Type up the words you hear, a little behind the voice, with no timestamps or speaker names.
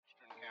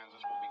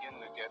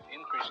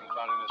and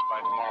cloudiness by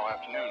tomorrow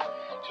afternoon.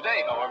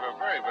 Today, however, a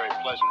very, very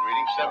pleasant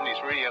reading.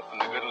 73 up in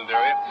the Goodland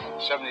area,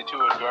 72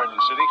 at Garden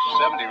City,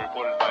 70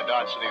 reported by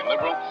Dodge City and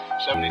Liberal,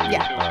 72 over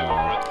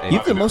at... You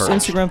have the most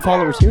Instagram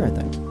followers here, I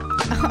think.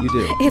 You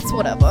do. It's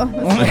whatever.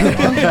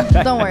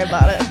 Don't worry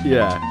about it.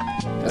 Yeah.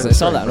 As I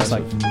saw that, I was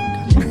like,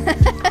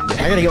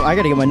 I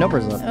gotta get my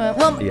numbers up.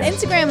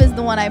 Instagram is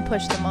the one I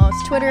push the most.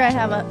 Twitter, I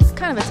have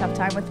kind of a tough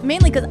time with,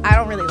 mainly because I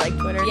don't really like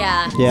Twitter.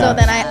 Yeah. So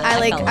then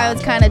I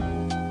was kind of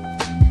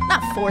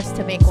not forced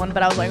to make one,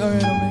 but I was like, oh,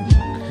 I'll make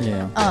it.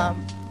 Yeah.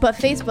 But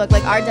Facebook,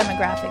 like our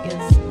demographic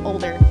is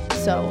older,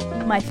 so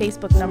my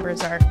Facebook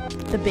numbers are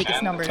the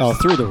biggest numbers. Oh,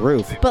 through the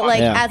roof. But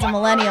like as a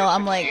millennial,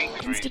 I'm like,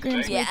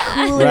 Instagram's way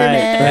cooler, Right.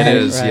 man.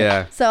 It is,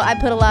 yeah. So I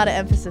put a lot of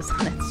emphasis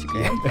on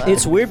Instagram. But.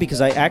 It's weird because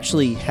I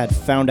actually had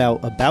found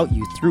out about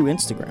you through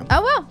Instagram.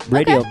 Oh wow.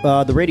 Radio,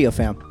 Okay. The Radio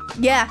Fam.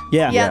 Yeah.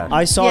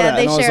 I saw that. Yeah,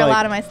 they and I was share a like,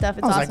 lot of my stuff.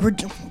 It's I was awesome.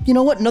 like, you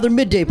know what? Another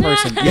midday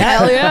person.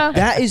 Hell yeah.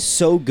 That is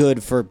so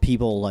good for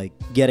people like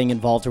getting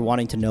involved or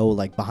wanting to know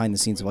like behind the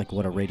scenes of like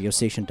what a radio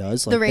station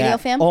does. Like The Radio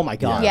that, Fam? Oh my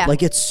god. Yeah.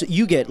 Like it's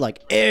you get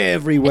like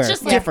everywhere. It's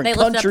just different they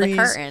lift countries.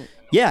 up the curtain.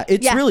 Yeah,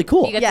 it's really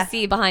cool. You get to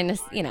see behind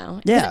this,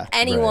 Yeah.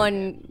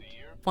 anyone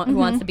who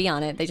wants to be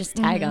on it, they just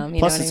tag them.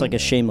 Plus, it's like a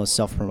shameless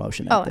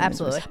self-promotion. Oh,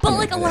 absolutely. But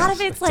like a lot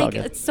of it's all like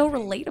good. it's so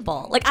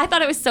relatable. Like I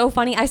thought it was so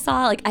funny. I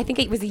saw I think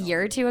it was a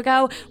year or two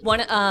ago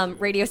one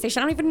radio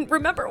station. I don't even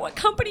remember what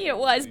company it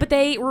was, but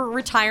they were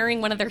retiring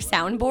one of their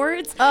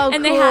soundboards. Oh,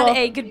 and they had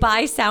a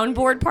goodbye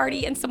soundboard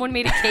party, and someone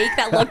made a cake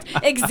that looked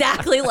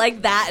exactly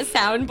like that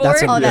soundboard.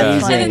 That's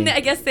amazing. And then I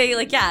guess they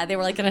they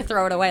were going to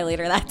throw it away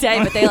later that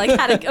day, but they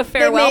had a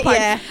farewell party.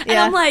 And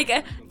I'm like,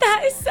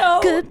 that is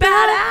so badass.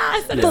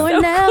 That is For so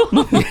now.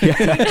 cool.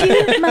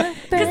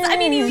 Because I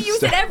mean, you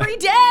use it every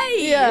day.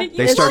 Yeah.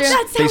 They start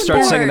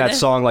singing that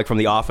song like from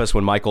The Office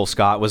when Michael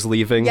Scott was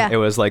leaving. Yeah. It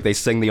was like they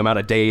sing the amount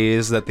of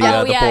days that the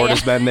board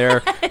has been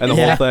there and the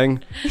whole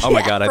thing. Oh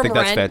my god, I From think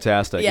that's Rent.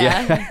 fantastic.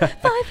 Yeah.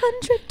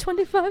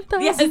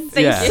 525,000. Yes, thank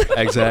you. Yeah,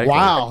 exactly.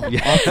 Wow.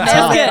 Yeah. Off the That was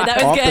top. good. That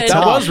was Off the good. That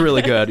top. was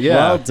really good. Yeah.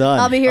 Well done.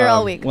 I'll be here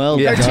all week. Well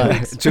Yeah. done. 2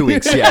 weeks. 2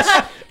 weeks,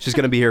 yes. She's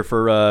going to be here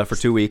for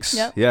 2 weeks.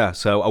 Yep. Yeah,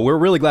 so we're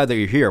really glad that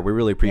you're here. We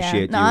really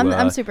appreciate No, you.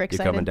 I'm super you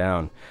excited. coming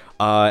down.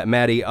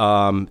 Maddie,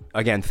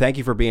 again, thank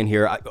you for being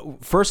here.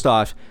 First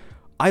off,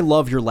 I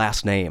love your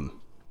last name.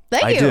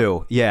 Thank you. I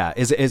do. Yeah.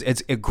 Is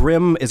it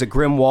Grim? Is it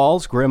Grim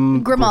Walls?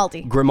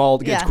 Grimaldi.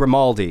 Grimaldi. Yeah. It's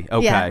Grimaldi.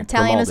 Okay. Yeah,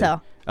 Italian as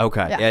Grimaldi. hell.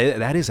 Okay. Yeah. Yeah,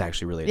 that is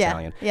actually really Yeah.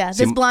 Italian. Yeah.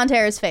 See, This blonde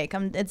hair is fake.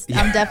 I'm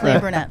definitely a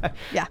brunette.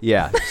 Yeah.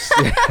 Yeah.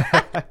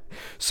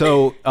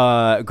 So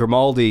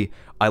Grimaldi,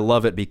 I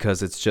love it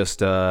because it's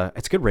just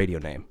it's a good radio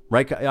name,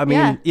 right? I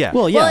mean, yeah.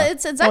 Well, yeah. Well,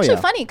 it's actually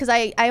funny because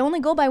I only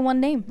go by one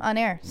name on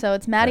air, so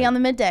it's Maddie on the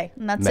Midday,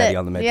 and that's Maddie it.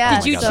 on the Midday.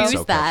 Yeah. Did you God, that's choose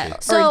so that?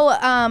 catchy.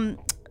 So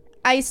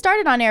I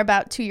started on air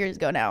about 2 years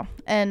ago now,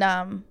 and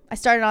I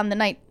started on the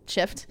night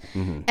shift,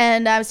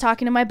 and I was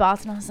talking to my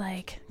boss, and I was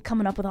like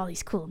coming up with all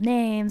these cool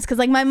names because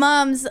like my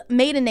mom's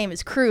maiden name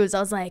is Cruz. I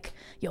was like,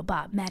 yo,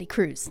 Bob, Maddie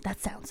Cruz,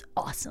 that sounds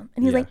awesome,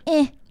 and he's like,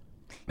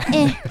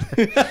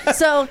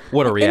 So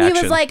What a And he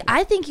reaction. was like,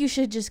 I think you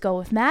should just go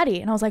with Maddie,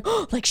 and I was like,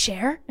 oh, like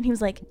Cher, and he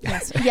was like,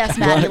 yes,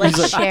 Maddie, like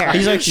Cher.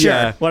 He's like, sure,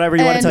 Yeah. whatever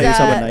you want to tell you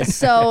someone nice.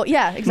 So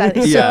yeah,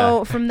 exactly. Yeah.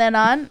 So from then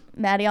on,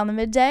 Maddie on the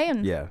Midday,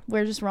 and Yeah.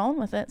 we're just rolling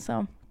with it.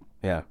 So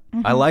Yeah.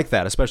 I like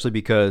that, especially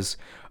because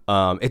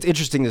it's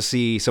interesting to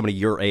see somebody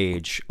your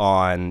age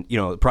on,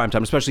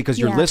 primetime, especially because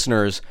your Yeah.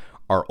 listeners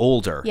are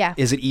older. Yeah.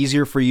 Is it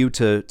easier for you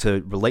to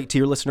relate to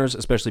your listeners,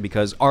 especially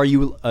because are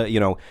you,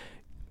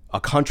 a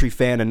country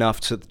fan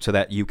enough to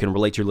that you can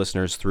relate to your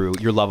listeners through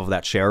your love of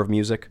that share of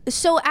music?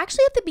 So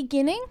actually at the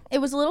beginning, it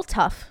was a little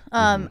tough.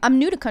 I'm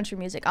new to country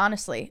music,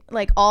 honestly.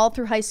 Like all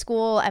through high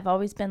school, I've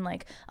always been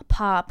like a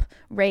pop,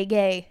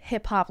 reggae,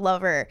 hip hop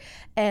lover.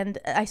 And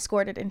I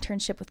scored an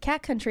internship with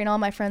Cat Country, and all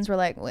my friends were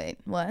like, wait,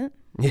 what?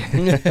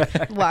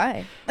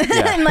 Why?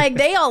 And like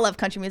they all love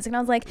country music, and I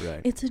was like,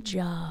 it's a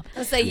job.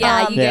 So you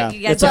get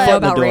It's to a know foot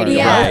in the about door. radio.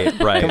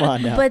 Yeah. Right. Come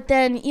on now. But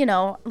then,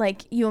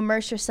 like you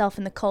immerse yourself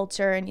in the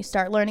culture and you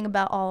start learning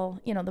about all,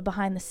 the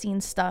behind the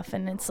scenes stuff.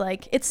 And it's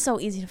like, it's so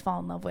easy to fall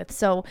in love with.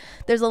 So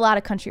there's a lot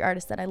of country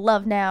artists that I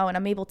love now, and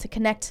I'm able to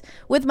connect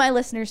with my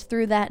listeners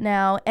through that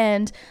now.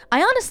 And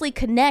I honestly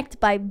connect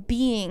by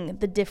being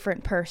the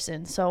different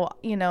person. So,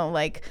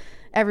 like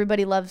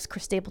everybody loves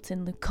Chris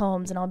Stapleton, Luke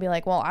Combs, and I'll be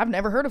like, well, I've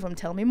never heard of him.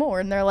 Tell me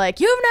more. And they're like,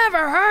 you've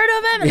never heard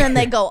of him? And then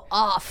they go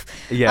off.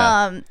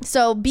 Yeah.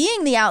 So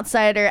being the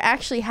outsider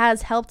actually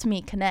has helped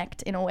me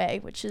connect in a way,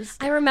 which is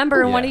I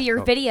remember in one of yeah.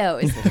 your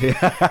videos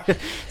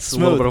It's a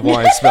little bit of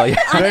wine smell.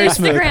 Yeah. on Very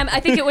smooth. Instagram. I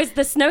think it was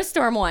the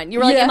snowstorm one. You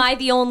were like, Yeah. am I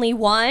the only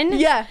one?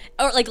 Yeah.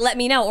 Or like, let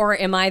me know. Or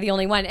am I the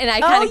only one? And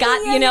I kind of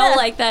got,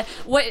 like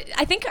what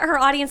I think her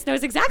audience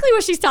knows exactly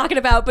what she's talking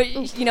about, but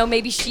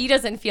maybe she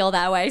doesn't feel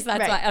that way. So that's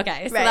Right. why.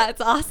 Okay. So Right.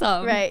 that's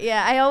awesome. Right,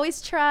 yeah. I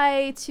always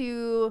try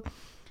to,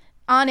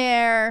 on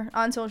air,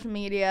 on social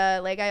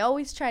media, like I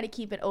always try to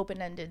keep it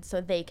open-ended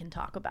so they can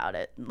talk about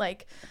it.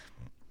 Like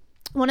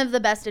one of the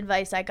best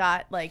advice I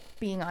got, like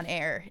being on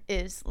air,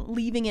 is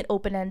leaving it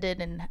open-ended.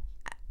 And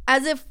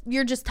as if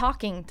you're just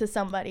talking to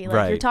somebody. Like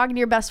Right. you're talking to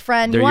your best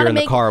friend. You're want to in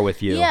the make car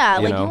with you, Yeah,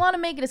 you like know? you want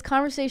to make it as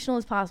conversational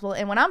as possible.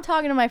 And when I'm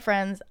talking to my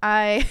friends,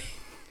 I'm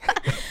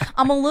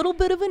a little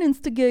bit of an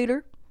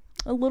instigator.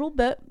 A little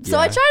bit. So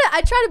Yeah.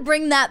 I try to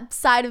bring that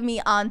side of me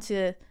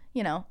onto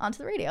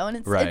the radio,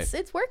 and Right.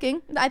 it's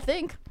working, I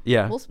think.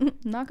 Yeah. We'll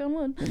knock on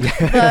wood.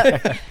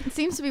 But it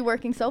seems to be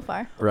working so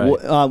far. Right.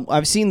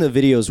 I've seen the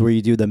videos where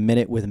you do the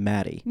minute with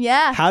Maddie.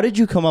 Yeah. How did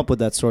you come up with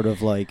that sort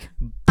of like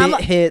bit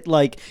hit,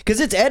 like,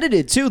 because it's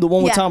edited too, the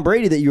one with Yeah. Tom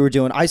Brady that you were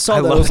doing? I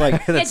saw that. I love was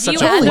like, that's Yeah, do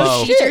such you a have flow.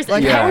 those features?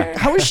 like, Yeah.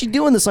 how is she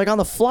doing this like on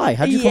the fly?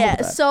 How did you come up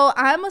with that? So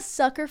I'm a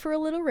sucker for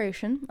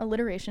alliteration,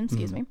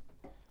 excuse me.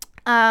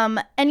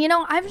 And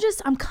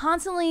I'm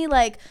constantly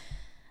like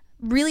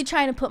really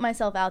trying to put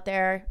myself out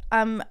there.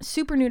 I'm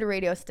super new to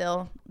radio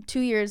still. 2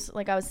 years,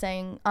 like I was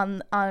saying,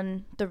 on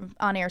the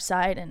on-air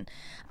side, and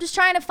I'm just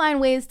trying to find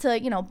ways to,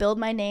 build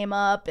my name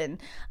up. And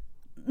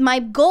my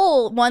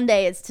goal one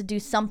day is to do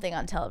something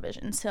on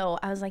television. So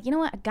I was like, you know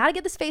what? I got to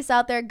get this face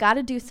out there, got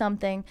to do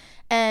something.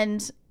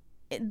 And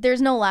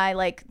there's no lie,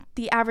 like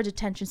the average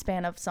attention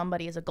span of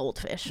somebody is a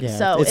goldfish. Yeah,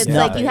 So it's it's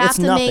like nothing. you have It's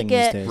to nothing make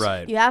these it days.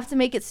 Right. you have to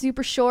make it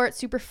super short,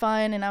 super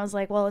fun. And I was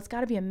like, well, it's got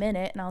to be a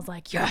minute. And I was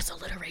like, yes,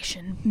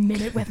 alliteration,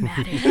 minute with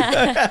Maddie.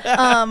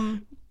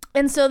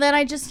 And so then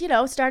I just,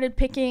 started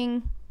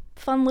picking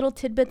fun little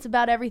tidbits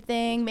about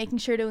everything, making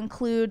sure to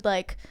include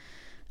like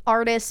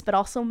artists, but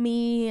also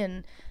me.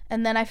 And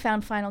then I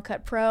found Final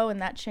Cut Pro,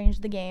 and that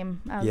changed the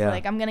game. I was Yeah.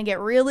 like, I'm going to get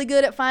really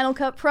good at Final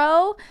Cut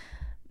Pro,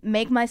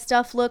 make my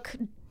stuff look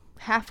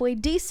halfway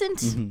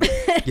decent,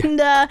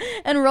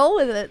 and roll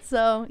with it.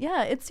 So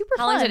yeah, it's super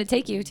How fun. long did it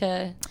take you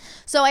to?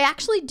 So I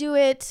actually do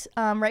it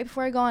right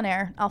before I go on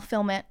air. I'll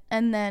film it,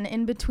 and then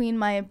in between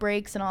my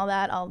breaks and all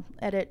that, I'll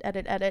edit,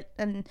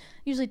 and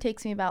usually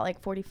takes me about like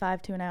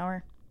 45 to an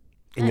hour.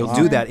 And you'll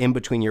do that in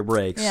between your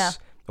breaks, Yeah.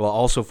 while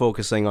also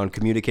focusing on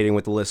communicating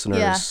with the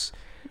listeners.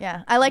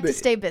 Yeah, I like to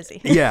stay busy.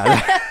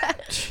 Yeah.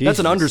 That's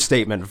an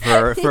understatement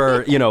for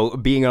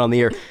being on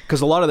the air, because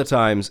a lot of the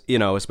times,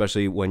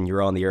 especially when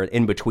you're on the air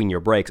in between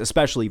your breaks,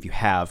 especially if you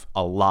have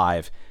a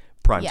live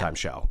primetime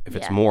show, if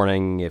it's Yeah.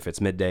 morning, if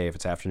it's midday, if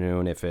it's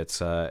afternoon, if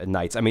it's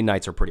nights. I mean,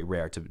 nights are pretty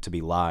rare to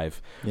be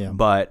live, Yeah.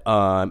 but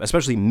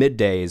especially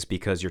middays,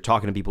 because you're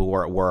talking to people who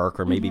are at work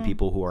or maybe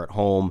people who are at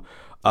home.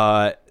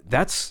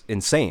 That's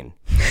insane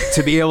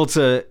to be able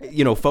to,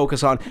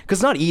 focus on, because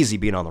it's not easy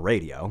being on the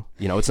radio.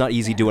 It's not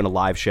easy doing a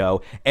live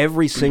show.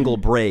 Every single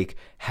break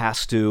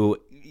has to,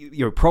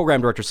 your program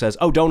director says,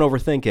 oh, don't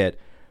overthink it,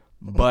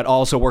 but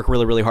also work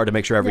really, really hard to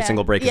make sure every Yeah.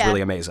 single break is Yeah.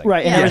 really amazing.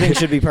 Right, and everything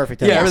should be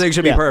perfect. Yeah, everything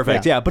should be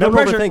perfect. Yeah, but no don't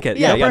pressure. overthink it.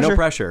 Yeah, No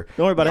pressure.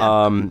 Don't worry about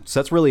it. So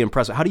that's really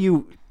impressive. How do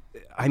you,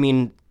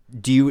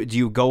 do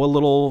you go a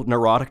little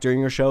neurotic during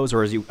your shows,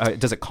 or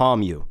does it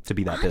calm you to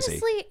be that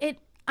busy? Honestly,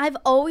 I've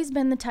always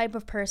been the type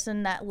of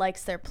person that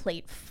likes their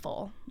plate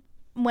full.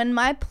 When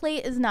my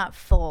plate is not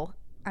full,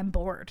 I'm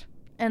bored.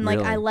 And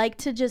Really? I like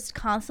to just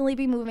constantly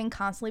be moving,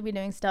 constantly be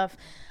doing stuff.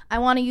 I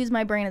want to use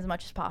my brain as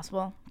much as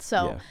possible.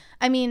 So,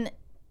 Yeah.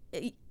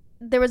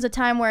 There was a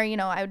time where,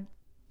 I would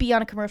be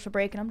on a commercial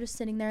break and I'm just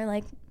sitting there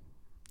like,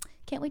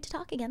 can't wait to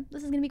talk again.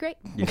 This is going to be great.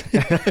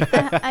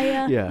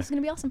 Yeah. This is going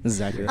to be awesome. This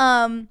is accurate.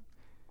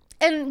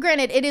 And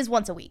granted, it is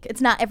once a week.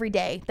 It's not every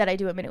day that I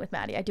do a minute with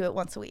Maddie. I do it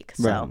once a week.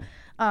 So,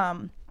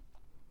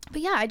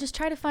 but yeah, I just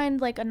try to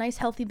find like a nice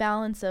healthy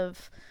balance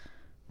of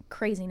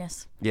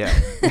craziness. Yeah.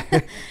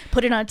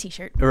 Put it on a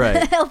t-shirt.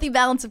 Right. Healthy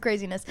balance of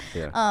craziness.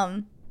 Yeah.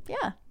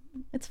 Yeah,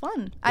 it's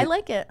fun. I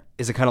like it.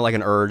 Is it kind of like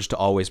an urge to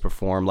always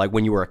perform? Like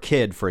when you were a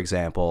kid, for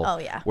example. Oh,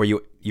 yeah. Where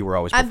you were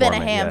always I've performing.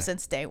 been a ham yeah.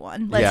 since day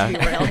one. Let's Yeah.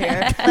 be real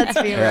here.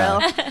 Let's be real.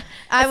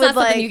 I It's not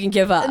something you can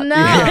give up. No,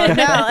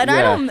 and I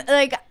Yeah. don't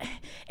like.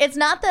 It's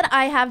not that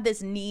I have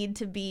this need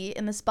to be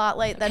in the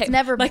spotlight. That's Okay,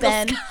 never Michael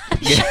been.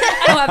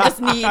 I don't have this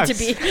need to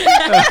be.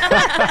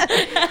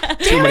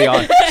 So many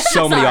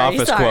Sorry,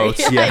 office sorry.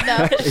 quotes. I Yeah.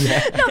 know.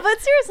 No,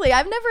 but seriously,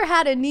 I've never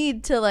had a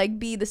need to like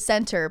be the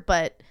center,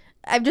 but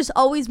I've just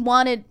always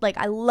wanted, like,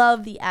 I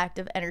love the act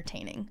of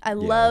entertaining. I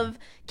love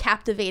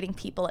captivating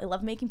people. I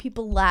love making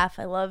people laugh.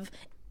 I love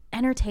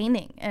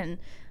entertaining. And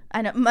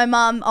I know my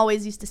mom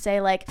always used to say,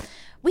 like,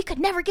 we could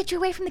never get you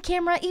away from the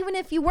camera, even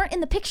if you weren't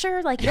in the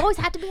picture. Like, you always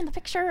had to be in the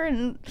picture.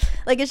 And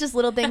like, it's just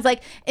little things.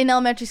 Like in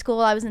elementary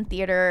school, I was in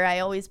theater. I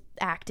always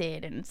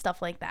acted and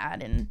stuff like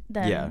that. And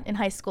then in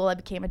high school, I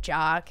became a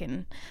jock.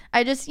 And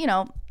I just,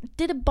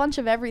 did a bunch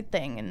of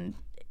everything.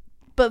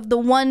 But the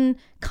one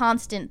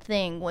constant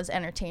thing was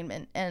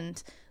entertainment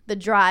and the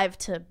drive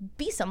to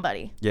be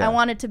somebody. Yeah. I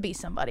wanted to be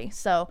somebody.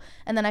 So,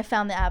 and then I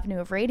found the avenue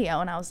of radio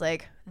and I was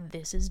like,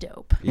 this is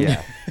dope.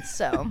 Yeah.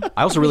 So,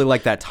 I also really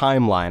like that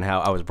timeline, how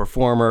I was a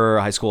performer,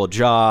 high school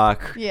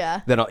jock.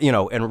 Yeah. Then,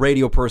 and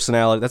radio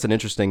personality. That's an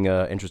interesting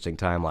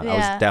timeline. I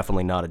Yeah. was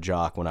definitely not a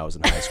jock when I was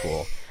in high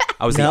school.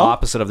 I was the No?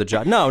 opposite of the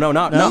jock. No,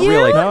 not You?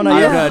 really. No,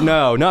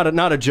 No,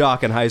 not a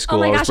jock in high school.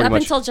 Oh my I was gosh! pretty Up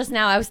much, until just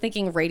now, I was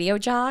thinking radio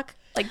jock.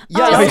 Like,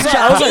 Yeah, I was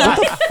like,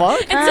 what the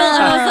fuck? until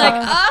I was like,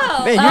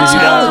 oh, Man,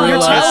 you're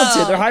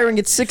talented. They're hiring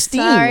at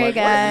 16. Sorry, Like,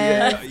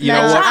 guys. You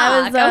know what?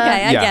 I was,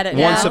 okay, I get it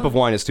One now. sip of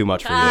wine is too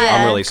much for you. Yeah,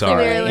 I'm really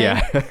sorry. clearly.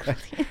 Yeah.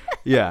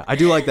 Yeah, I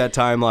do like that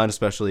timeline,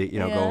 especially,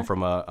 Yeah. going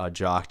from a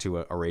jock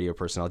to a radio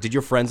personality. Did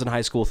your friends in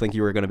high school think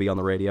you were going to be on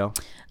the radio?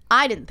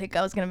 I didn't think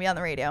I was going to be on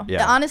the radio.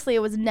 Yeah. Honestly, it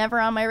was never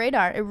on my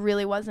radar. It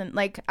really wasn't.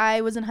 Like,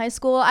 I was in high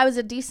school. I was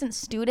a decent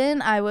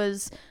student. I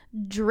was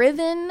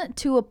driven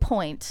to a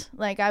point.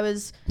 Like, I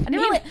didn't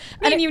really.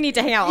 Me and you need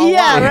to hang out a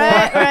Yeah, lot.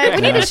 right.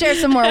 We need to share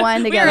some more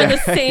wine We together. were on the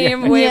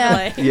same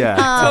wavelength.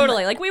 Yeah.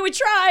 Totally. Like, we would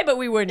try, but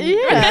we wouldn't.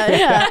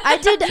 Yeah. I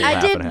did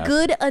half and half.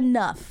 good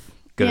enough.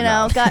 Good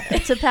enough. Got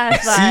to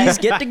pass by. C's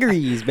get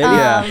degrees, baby.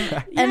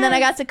 And then I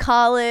got to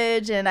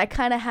college, and I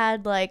kind of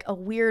had like a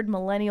weird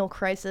millennial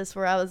crisis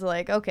where I was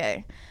like,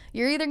 okay,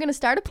 you're either going to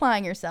start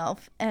applying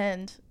yourself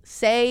and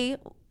say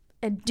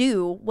and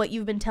do what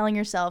you've been telling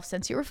yourself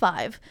since you were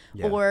 5,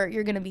 or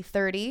you're going to be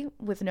 30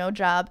 with no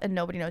job and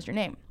nobody knows your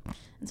name.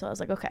 And so I was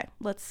like, okay,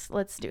 let's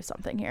do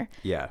something here.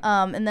 Yeah.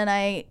 And then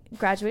I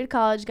graduated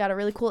college, got a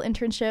really cool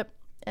internship,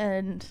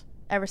 and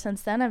ever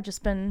since then I've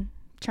just been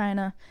trying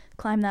to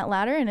climb that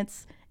ladder, and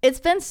it's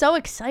been so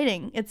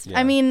exciting.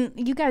 I mean,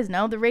 you guys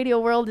know the radio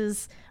world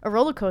is a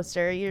roller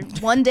coaster.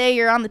 One day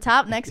you're on the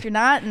top, next you're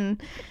not,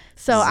 and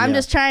so I'm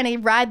just trying to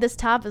ride this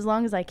top as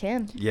long as I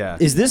can. Yeah.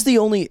 Is this the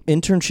only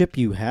internship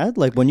you had?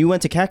 Like, when you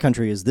went to Cat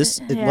Country, is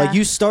this, like,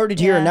 you started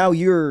here and now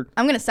you're...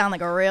 I'm going to sound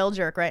like a real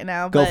jerk right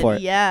now, Go but for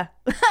it. yeah.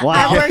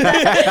 Wow. I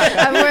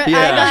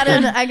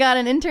got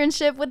an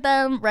internship with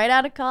them right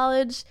out of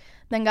college,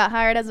 then got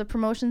hired as a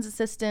promotions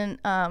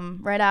assistant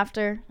right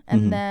after,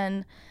 and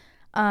then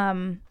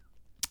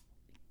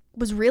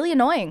was really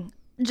annoying.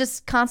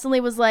 Just constantly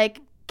was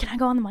like, can I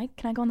go on the mic?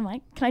 Can I go on the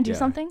mic? Can I do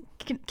something?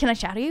 Can I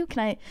shout at you?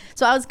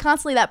 So I was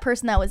constantly that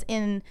person that was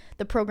in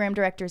the program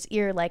director's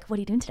ear, like, what are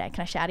you doing today?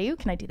 Can I shout at you?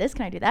 Can I do this?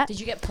 Can I do that? Did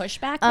you get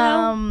pushback,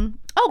 though?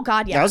 Oh,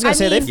 God, yeah. I was going to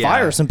say, they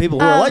fire some people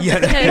who are like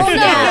that.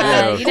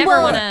 Yeah, you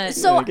never want to.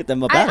 So Get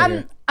them up out of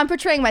here. I'm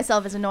portraying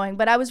myself as annoying,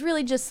 but I was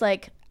really just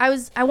like,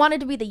 I wanted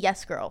to be the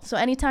yes girl. So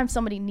anytime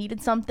somebody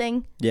needed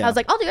something, I was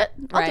like, I'll do it.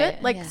 I'll do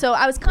it. Like, so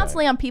I was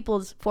constantly on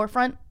people's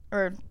forefront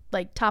or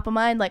like top of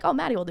mind, like, oh,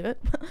 Maddie will do it.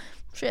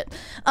 Shit.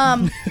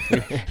 Right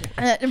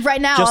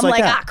now Just I'm like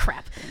like that.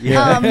 crap.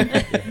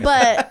 Yeah.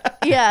 But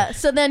yeah,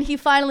 so then he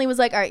finally was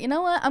like, all right, you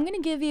know what? I'm going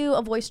to give you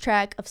a voice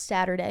track of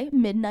Saturday,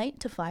 midnight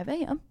to 5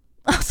 a.m.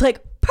 I was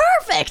like,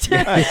 perfect. Tune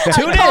in.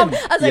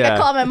 I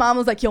called my mom. I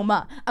was like, yo,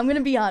 Ma, I'm going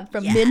to be on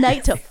from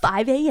midnight to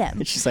 5 a.m.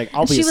 And she's like,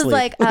 I'll be She asleep. was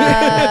like,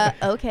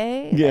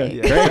 okay.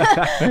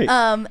 Great.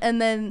 And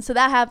then so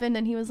that happened,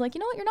 and he was like, you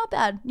know what? You're not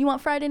bad. You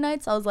want Friday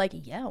nights? I was like,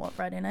 yeah, I want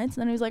Friday nights.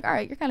 And then he was like, all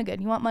right, you're kind of good.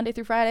 You want Monday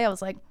through Friday? I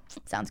was like,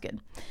 sounds good.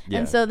 Yeah.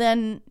 And so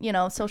then,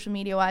 social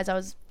media wise, I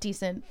was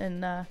decent,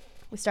 and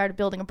we started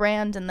building a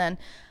brand, and then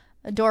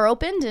a door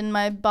opened, and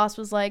my boss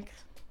was like,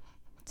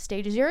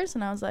 stage is yours.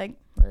 And I was like,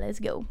 let's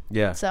go.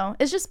 Yeah. So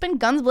it's just been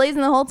guns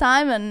blazing the whole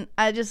time, and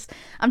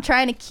I'm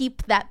trying to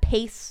keep that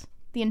pace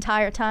the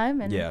entire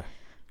time, and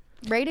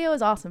radio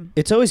is awesome.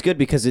 It's always good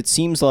because it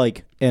seems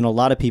like, and a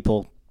lot of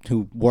people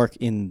who work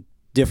in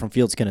different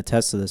fields can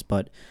attest to this,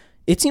 but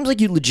it seems like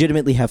you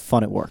legitimately have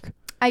fun at work.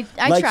 I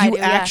like try you to,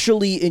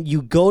 actually, and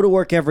you go to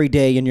work every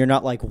day and you're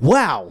not like,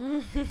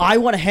 wow, I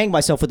want to hang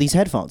myself with these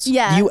headphones.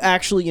 Yeah. You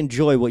actually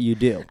enjoy what you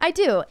do. I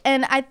do.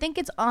 And I think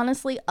it's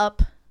honestly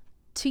up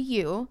to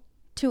you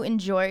to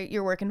enjoy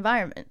your work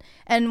environment.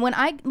 And when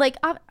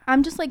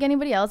I'm just like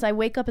anybody else. I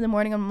wake up in the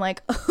morning and I'm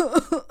like,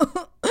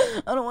 I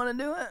don't want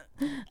to do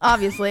it.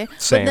 Obviously.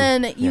 Same. But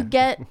then You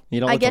don't I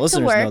let the get to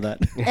listeners work know that.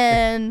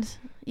 and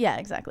yeah,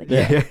 exactly.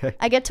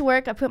 I get to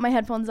work, I put my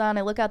headphones on,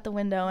 I look out the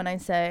window and I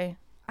say,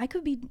 I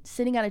could be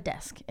sitting at a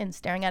desk and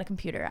staring at a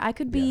computer. I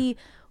could be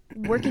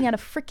working at a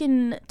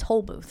freaking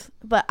toll booth,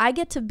 but I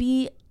get to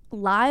be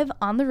live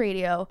on the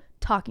radio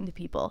talking to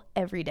people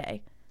every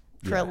day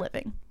for a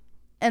living.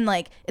 And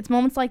like, it's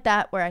moments like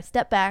that where I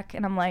step back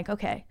and I'm like,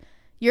 okay,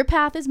 your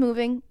path is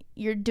moving.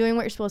 You're doing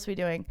what you're supposed to be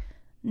doing.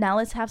 Now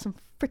let's have some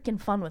freaking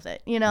fun with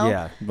it,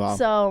 Yeah. Wow.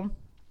 So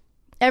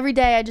every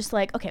day I just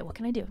like, okay, what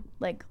can I do?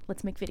 Like,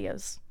 let's make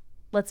videos.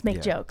 Let's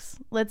make jokes.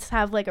 Let's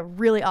have like a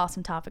really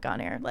awesome topic on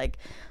air. Like,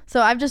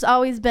 so I've just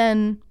always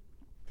been,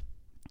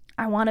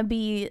 I want to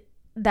be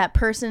that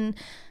person.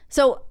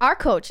 So our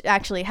coach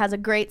actually has a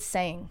great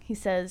saying. He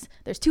says,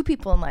 there's two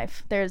people in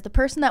life. There's the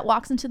person that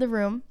walks into the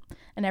room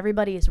and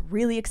everybody is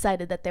really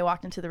excited that they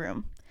walked into the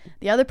room.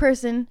 The other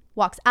person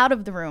walks out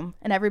of the room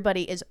and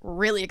everybody is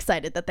really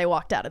excited that they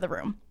walked out of the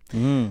room.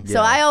 So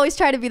I always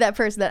try to be that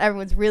person that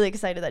everyone's really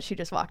excited that she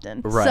just walked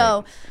in. Right.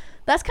 So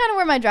that's kind of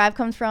where my drive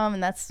comes from.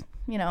 And that's,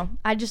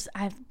 I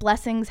have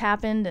blessings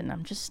happened and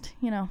I'm just,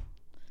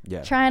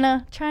 Yeah. Trying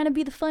to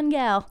be the fun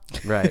gal.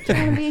 Right.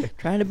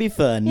 Trying to be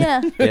fun.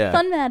 Yeah. Yeah.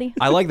 Fun Maddie.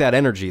 I like that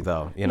energy,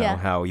 though. You know, Yeah.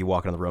 how you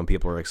walk into the room,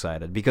 people are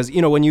excited. Because,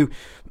 you know, when you,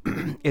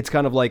 it's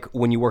kind of like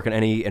when you work in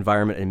any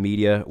environment in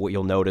media, what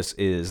you'll notice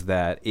is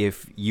that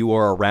if you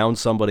are around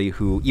somebody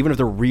who, even if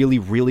they're really,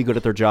 really good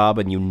at their job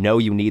and you know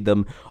you need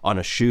them on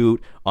a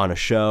shoot, on a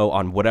show,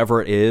 on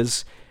whatever it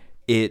is,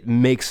 it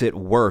makes it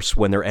worse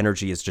when their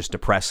energy is just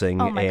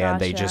depressing Oh my and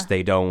gosh,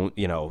 they don't,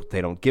 you know,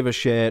 they don't give a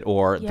shit,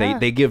 or Yeah.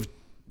 they give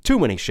too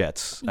many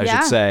shits, I Yeah.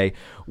 should say,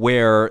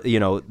 where,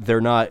 you know,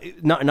 they're not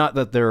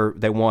that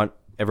they want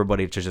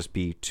everybody to just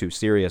be too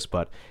serious,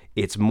 but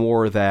it's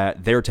more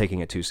that they're taking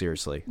it too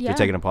seriously. Yeah. They're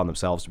taking it upon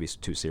themselves to be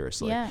too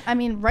seriously. Yeah. I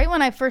mean, right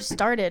when I first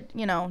started,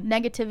 you know,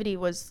 negativity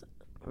was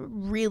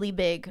really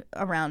big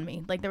around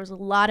me. Like there was a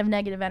lot of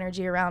negative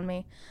energy around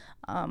me.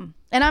 And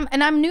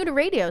I'm new to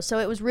radio, so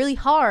it was really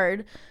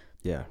hard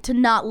Yeah. to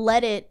not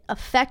let it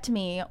affect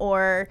me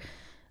or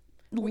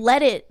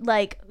let it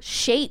like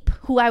shape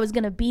who I was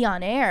going to be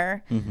on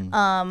air.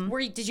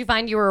 Did you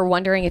find you were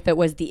wondering if it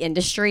was the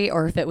industry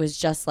or if it was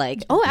just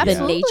like the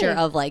absolutely. nature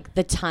of like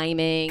the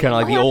timing? Kind of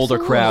like the Oh, older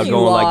crowd absolutely.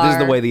 going You like, this is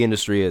the are. way the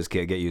industry is,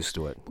 kid, get used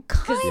to it.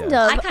 Kind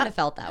I of. kind of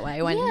felt that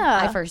way when Yeah.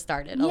 I first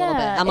started a little bit.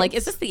 Yeah, I'm like,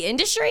 is this the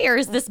industry or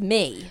is this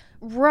me?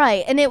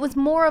 Right. And it was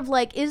more of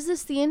like, is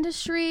this the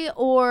industry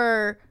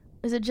or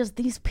is it just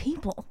these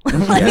people?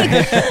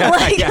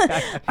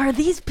 Are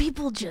these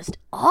people just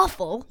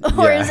awful?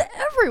 Or Yeah. is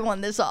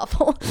everyone this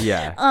awful?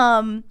 Yeah.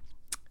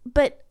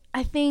 But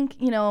I think,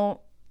 you know,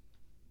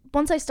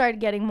 once I started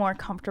getting more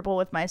comfortable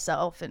with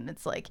myself, and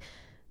it's like,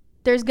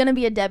 there's going to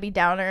be a Debbie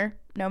Downer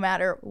no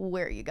matter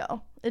where you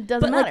go. It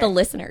doesn't But matter. like the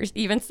listeners,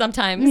 even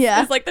sometimes,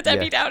 Yeah. it's like the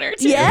Debbie Yeah. Downer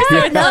too. Yeah, So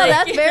no, it's like-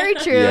 that's very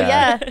true.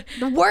 Yeah. Yeah.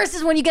 The worst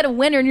is when you get a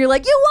winner and you're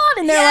like, you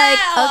won, and they're like,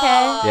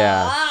 okay.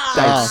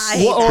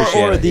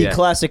 Yeah. Or the Yeah.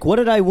 classic, what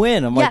did I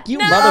win? I'm like, you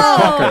No,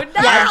 motherfucker.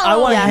 no. I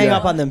want to Yeah. hang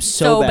up on them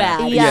so, So bad.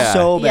 bad. Yeah.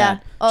 So Yeah.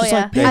 bad. Oh Just yeah.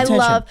 like, pay I attention.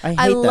 love. I hate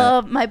I that.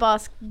 love. My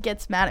boss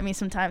gets mad at me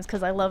sometimes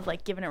because I love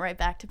like giving it right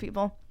back to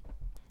people.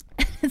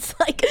 It's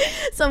like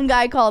some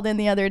guy called in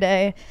the other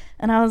day,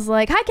 and I was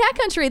like, "Hi, Cat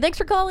Country. Thanks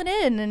for calling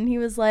in." And he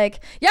was like,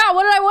 "Yeah,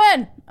 what did I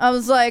win?" I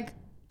was like,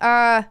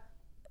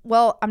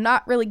 well, I'm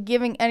not really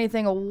giving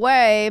anything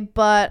away,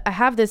 but I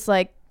have this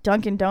like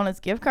Dunkin' Donuts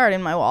gift card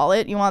in my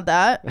wallet. You want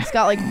that? It's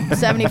got like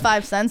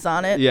 75 cents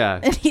on it." Yeah.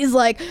 And he's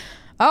like,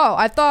 "Oh,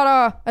 I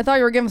thought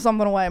you were giving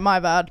something away. My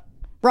bad.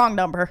 Wrong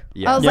number."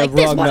 Yeah. I was Yeah, like,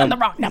 "This wrong wasn't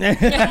number." the wrong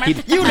number."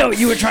 You know what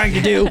you were trying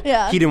to do.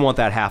 Yeah. He didn't want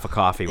that half a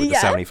coffee with the Yeah.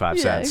 75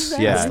 Yeah, cents.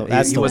 exactly. Yeah.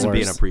 That's he the wasn't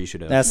being worst.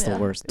 appreciative. That's Yeah. the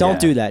worst. Don't Yeah.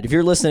 do that. If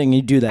you're listening and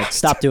you do that,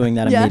 stop doing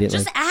that Yeah. immediately.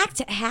 Just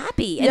act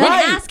happy and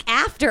Right. then ask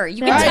after. You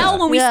can Right. tell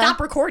when we Yeah. stop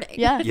recording.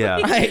 Yeah. Yeah.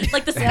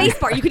 Like the space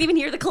bar, you could even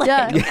hear the click.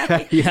 Yeah.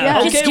 Okay.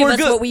 Yeah. Just Okay, give we're us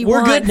good. what we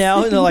We're want. good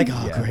now. And they're like,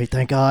 oh, great,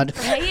 thank God.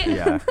 Right?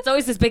 Yeah. It's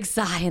always this big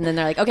sigh, and then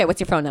they're like, "Okay, what's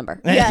your phone number?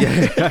 Yeah.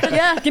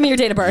 Yeah. Give me your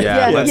date of birth."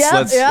 Yeah,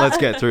 Yeah. let's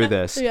get through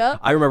this. Yeah.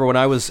 I remember when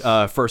I was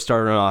first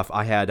starting off,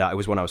 I had it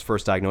was when I was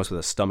first diagnosed with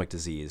a stomach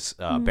disease,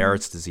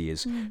 Barrett's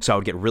disease. So I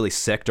would get really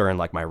sick during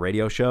like my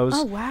radio shows.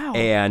 Oh, wow.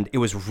 And it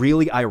was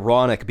really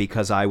ironic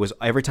because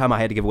every time I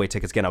had to give away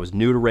tickets again, I was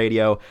new to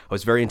radio. I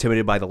was very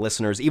intimidated by the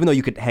listeners, even though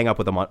you could hang up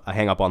on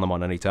them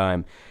on any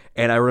time.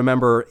 And I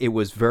remember it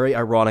was very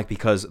ironic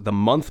because the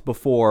month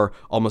before,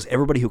 almost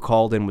everybody who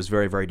called in was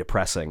very, very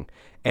depressing.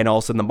 And all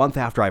of a sudden, the month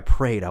after I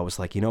prayed, I was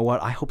like, you know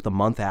what? I hope the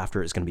month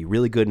after is going to be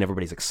really good and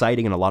everybody's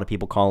exciting and a lot of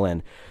people call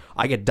in.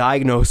 I get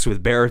diagnosed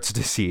with Barrett's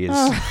disease,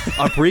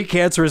 a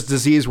precancerous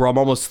disease where I'm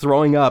almost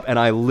throwing up. And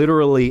I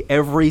literally,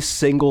 every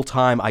single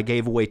time I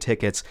gave away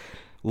tickets,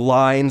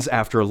 lines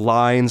after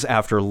lines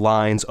after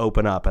lines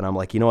open up, and I'm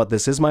like, you know what,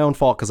 this is my own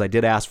fault because I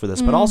did ask for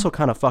this, but also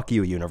kind of fuck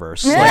you,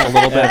 universe, like a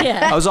little bit.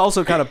 I was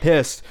also kind of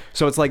pissed,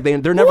 so it's like they're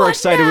never What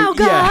excited. now,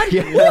 God?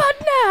 Yeah, What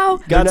now?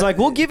 God's like,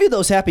 we'll give you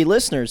those happy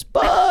listeners,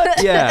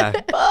 but yeah,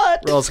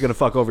 we're also gonna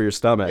fuck over your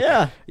stomach.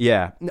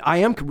 Yeah. I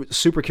am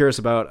super curious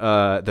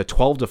about the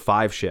 12 to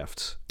 5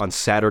 shifts on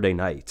Saturday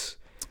nights.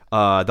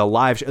 The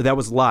live that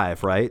was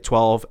live, right?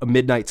 12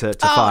 midnight to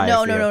 5.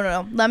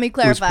 No. Let me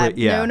clarify.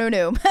 yeah.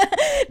 No.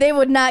 They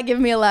would not give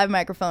me a live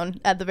microphone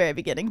at the very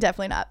beginning.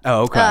 Definitely not.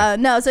 Oh, okay.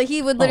 No, so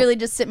he would literally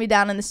just sit me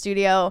down in the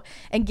studio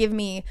and give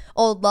me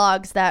old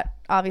logs that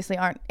obviously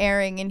aren't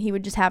airing, and he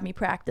would just have me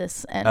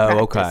practice and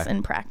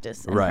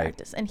practice.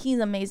 And he's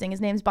amazing. His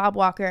name's Bob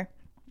Walker.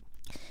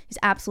 He's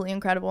absolutely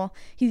incredible.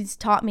 He's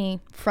taught me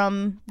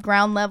from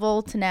ground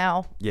level to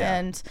now. Yeah.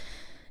 And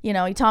you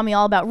know, he taught me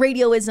all about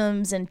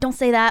radioisms and don't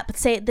say that, but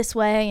say it this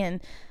way,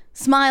 and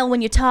smile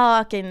when you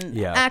talk, and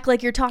act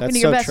like you're talking That's to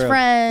your so best true.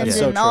 friend, That's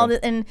so and all true.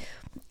 that, and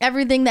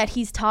everything that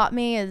he's taught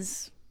me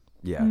is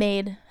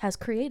has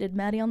created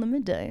Maddie on the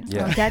Midday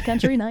on Cat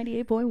Country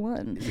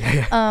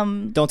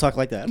 98.1. don't talk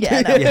like that.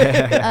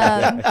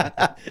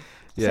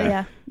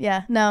 So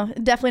no,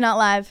 definitely not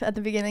live at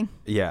the beginning.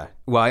 Yeah.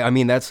 Well, I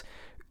mean, that's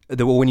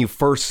when you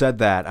first said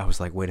that, I was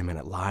like, wait a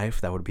minute, live?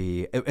 That would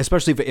be,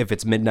 especially if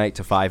it's midnight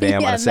to 5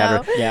 a.m. on a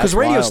Saturday. No. Yeah, Because it's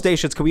radio wild.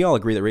 stations, can we all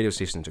agree that radio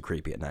stations are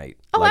creepy at night?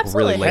 Oh, like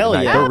absolutely. really late Hell at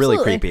night. yeah. They're really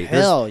Absolutely. creepy.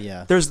 Hell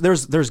yeah.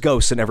 There's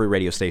ghosts in every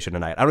radio station at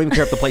night. I don't even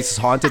care if the place is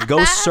haunted.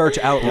 Go search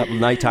out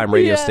nighttime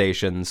radio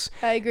stations.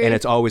 I agree. And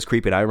it's always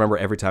creepy. And I remember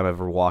every time I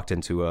ever walked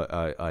into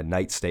a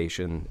night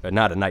station,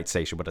 not a night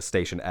station, but a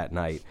station at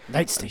night.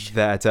 Night station.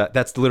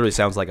 That's literally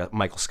sounds like a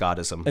Michael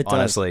Scottism. It does.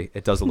 Honestly,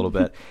 it does a little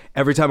bit.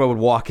 Every time I would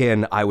walk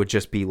in, I would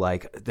just be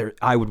like,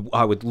 I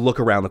would look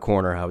around the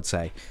corner. I would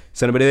say,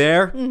 "Is anybody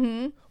there?"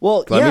 Mm-hmm.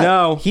 Well, Let me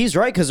know. He's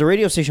right, because the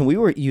radio station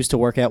we used to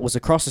work at was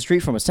across the street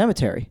from a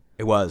cemetery.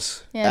 It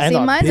was. Yeah, And see,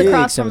 a mine's big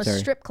across from cemetery. a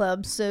strip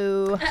club,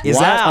 so Is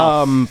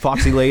Wow. that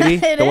Foxy Lady?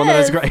 It The one that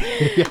is is. great.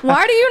 Yeah,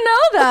 why do you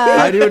know that?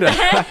 I do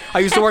know. I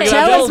used to work in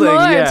that Tell us building.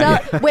 more.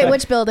 Yeah. Wait,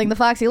 which building? The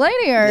Foxy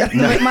Lady or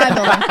my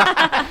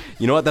building?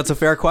 You know what? That's a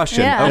fair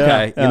question. Yeah.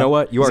 Okay. Yeah. You know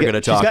what? You are She's good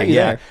at got talking. you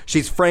Yeah. there.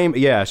 She's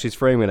framing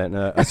it in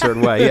a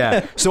certain way.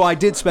 Yeah. So I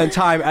did spend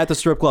time at the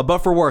strip club, but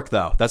for work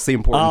though. That's the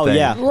important Oh, thing.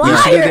 yeah.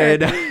 Yes, we Liar.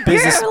 did.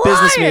 Business You're a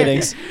liar.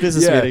 meetings.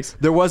 Business meetings.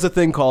 There was a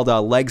thing called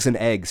Legs and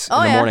Eggs Oh,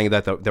 in the yeah. morning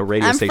that the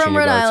radio I'm station from you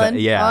Rhode go Island.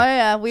 to. Yeah. Oh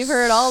yeah, we've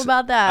heard all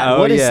about that. Oh,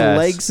 What is yes.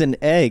 legs and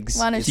eggs?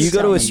 Why don't Do you you go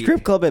to tell a me?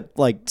 strip club at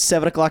like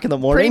 7 o'clock in the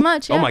morning? Pretty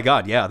much. Yeah. Oh my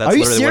God, yeah, that's Are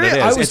you literally what it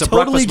serious? is. I was It's a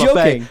totally breakfast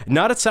buffet. joking.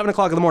 Not at 7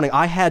 o'clock in the morning.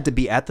 I had to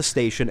be at the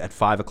station at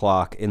 5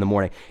 o'clock in the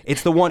morning.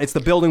 It's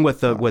the building with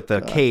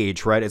the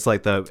cage, right? It's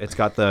got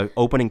the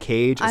opening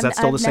cage. Is that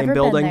still I've the same never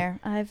building? Been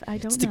there. I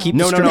don't to know. keep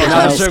No, the no,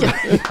 no, strip not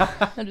a club.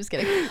 strip. I'm just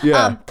kidding.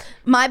 Yeah.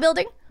 My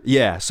building.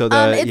 Yeah, so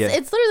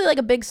It's literally like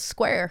a big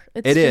square.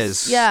 It's It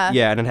just, is. Yeah.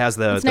 Yeah, and it has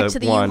the It's next to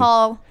the one.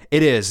 U-Haul.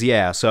 It is,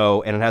 yeah.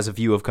 So, and it has a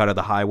view of kind of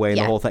the highway and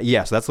the Yeah. whole thing.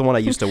 Yeah, so that's the one I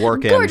used to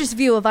work in. Gorgeous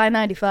view of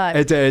I-95.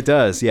 It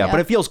does, yeah. Yeah. But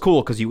it feels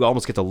cool because you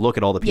almost get to look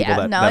at all the people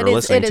Yeah, that no, are it is-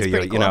 listening it to is you.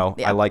 pretty You cool. know,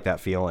 Yeah. I like that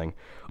feeling.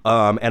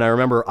 And I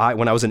remember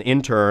when I was an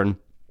intern,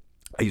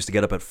 I used to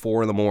get up at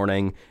 4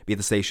 a.m, be at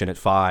the station at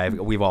 5.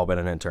 We've all been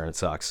an intern. It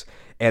sucks.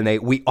 And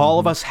all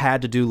of us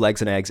had to do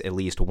Legs and Eggs at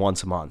least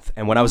once a month.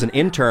 And when I was an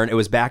intern, it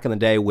was back in the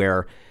day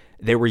where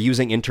they were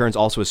using interns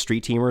also as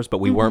street teamers, but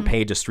we weren't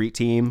paid to street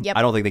team. Yep.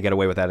 I don't think they get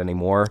away with that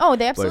anymore. Oh,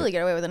 they absolutely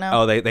get away with it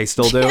now. Oh, they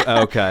still do?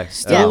 Okay.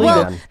 yeah. Oh,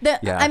 Well, man.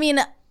 Yeah. I mean,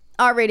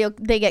 our radio,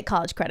 they get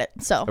college credit,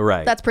 so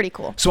Right. that's pretty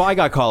cool. So I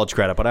got college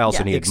credit, but I also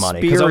Yeah. needed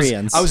money because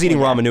Experience. I was eating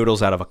ramen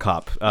noodles out of a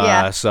cup.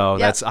 Yeah. So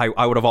Yep.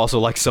 I would have also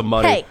liked some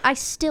money. Hey, I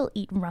still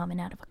eat ramen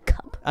out of a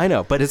cup. I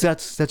know, but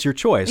that's your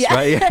choice, Yeah.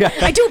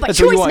 right? I do it by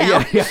That's what you choice want.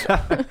 now.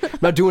 Yeah. I'm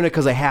not doing it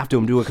because I have to.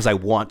 I'm doing it because I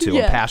want to.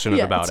 Yeah. I'm passionate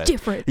Yeah, about it's it.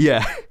 different.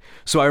 Yeah.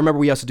 So I remember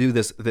we used to do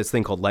this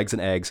thing called Legs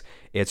and Eggs.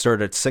 It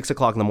started at 6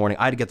 o'clock in the morning.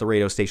 I had to get the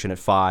radio station at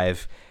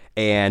 5.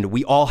 And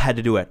we all had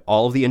to do it.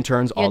 All of the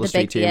interns, all had the to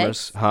street bake the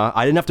teamers. Huh?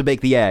 I didn't have to bake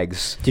the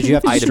eggs. Did you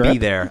have to I had to be strip?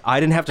 there. I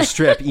didn't have to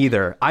strip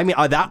either. I mean,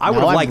 I would have I'm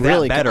liked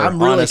really- that better, I'm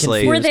really honestly.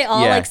 confused. Were they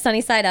all Yeah. like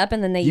sunny side up,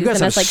 and then they You use guys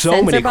them have as like so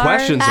sensor many bars?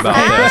 questions about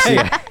this.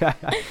 Yeah.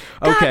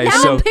 Okay, now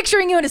so I'm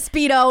picturing you in a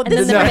Speedo. This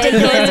is then the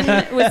ridiculous.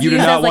 bacon was you do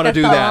used not as, want like, to a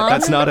do that.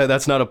 thong?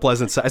 That's not a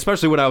pleasant sight.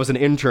 Especially when I was an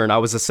intern, I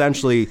was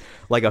essentially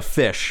like a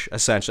fish.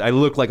 Essentially, I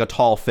looked like a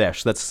tall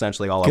fish. That's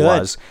essentially all Good. I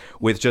was,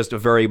 with just a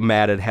very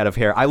matted head of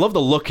hair. I love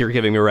the look you're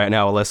giving me right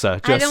now, Alyssa. I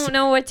Just, don't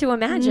know what to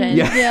imagine.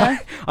 Yeah,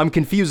 I'm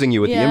confusing you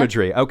with the Yeah.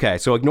 imagery. Okay,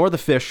 so ignore the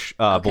fish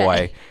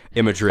boy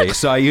imagery.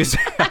 So I use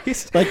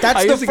Like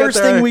that's the first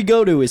thing we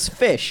go to is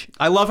fish.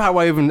 I love how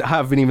I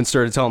haven't even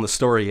started telling the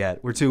story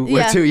yet. We're too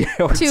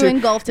Too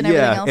engulfed in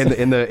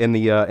everything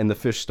else. in the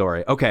fish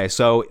story. Okay,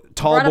 so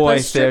tall Brought up boy a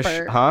fish,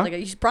 stripper. huh? Like,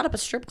 you just brought up a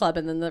strip club,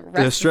 and then the rest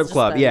The is strip just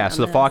club, yeah. I'm So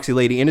the gonna- Foxy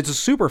Lady, and it's a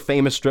super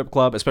famous strip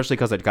club, especially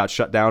because it got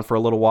shut down for a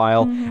little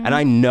while. Mm-hmm. And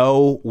I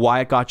know why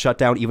it got shut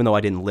down, even though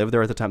I didn't live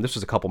there at the time. This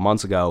was a couple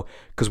months ago,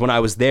 because when I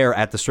was there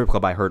at the strip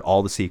club, I heard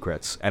all the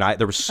secrets, and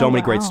there were so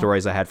many great wow.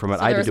 stories I had from it.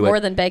 So I there had was to do more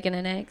it. than bacon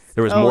and eggs.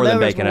 There was Oh, more there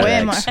than was bacon and way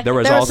eggs. more. There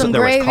was There was also some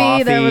there was gravy,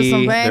 coffee. there was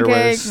some there pancakes.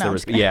 was, No, there I'm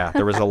was just kidding. yeah,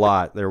 there was a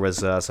lot. There was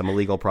some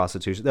illegal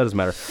prostitution. That doesn't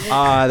matter.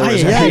 There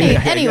was,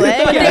 Anyway.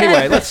 yeah,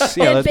 anyway, let's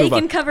They had move on.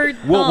 bacon-covered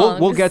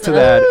We'll get to thongs.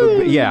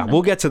 that. Yeah,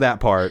 we'll get to that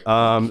part.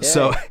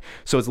 So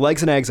it's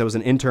Legs and Eggs. I was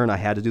an intern. I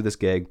had to do this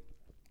gig.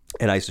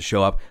 And I used to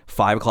show up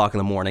 5 o'clock in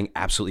the morning,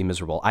 absolutely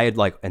miserable. I had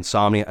like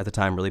insomnia at the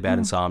time, really bad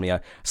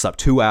insomnia. Slept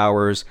 2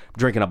 hours,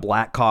 drinking a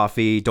black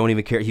coffee, don't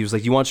even care. He was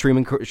like, "You want cream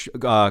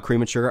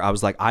and sugar?" I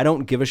was like, "I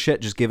don't give a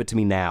shit. Just give it to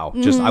me now.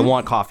 Just I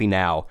want coffee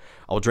now.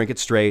 I'll drink it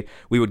straight."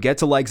 We would get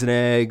to Legs and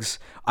Eggs.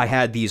 I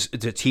had the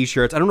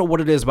t-shirts. I don't know what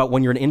it is about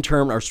when you're an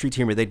intern or street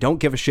teamer. They don't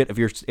give a shit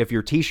if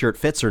your t-shirt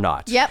fits or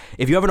not. Yep.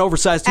 If you have an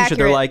oversized t-shirt,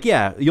 they're Accurate. like,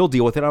 "Yeah, you'll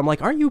deal with it." I'm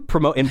like, "Aren't you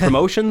in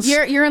promotions?"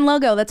 You're in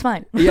logo. That's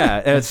fine.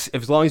 Yeah, as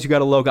long as you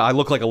got a logo. I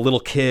look like a little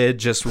kid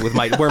just with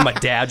wearing my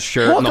dad's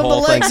shirt and the Welcome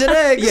whole to thing. Legs and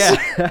Eggs.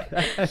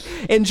 Yeah.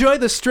 Enjoy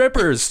the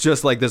strippers,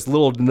 just like this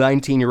little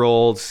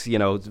 19-year-old,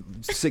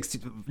 60,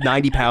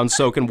 90 pounds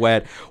soaking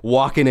wet,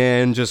 walking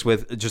in just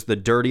with just the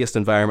dirtiest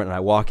environment. And I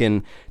walk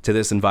in to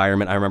this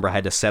environment. I remember I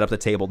had to set up the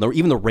table.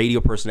 Even the radio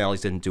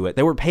personalities didn't do it.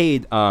 They were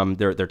paid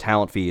their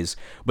talent fees,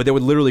 but they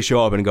would literally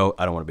show up and go,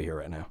 I don't want to be here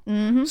right now.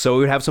 Mm-hmm. So we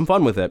would have some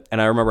fun with it.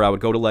 And I remember I would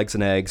go to Legs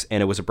and Eggs,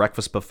 and it was a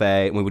breakfast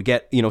buffet, and we would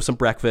get, some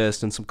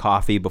breakfast and some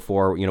coffee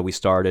before, we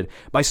started.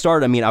 By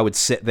start, I mean, I would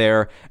sit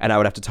there and I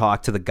would have to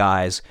talk to the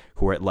guys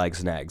who are at Legs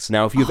and Eggs.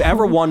 Now, if you've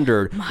ever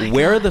wondered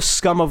where the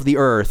scum of the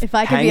earth If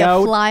I could hang be a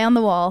out fly on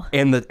the wall.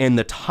 and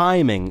the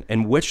timing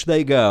in which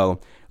they go,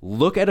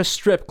 look at a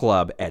strip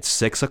club at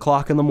 6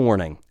 o'clock in the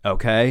morning,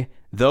 okay?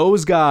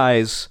 Those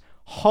guys,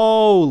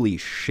 holy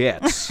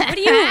shit. What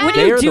do you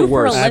They're do the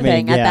for a worst. I mean,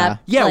 living at yeah. that?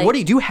 Yeah, like, what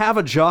do you have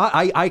a job?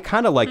 I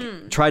kind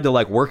of tried to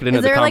work it into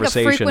Is the there like a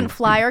conversation. frequent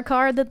flyer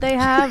card that they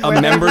have? A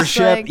where they're just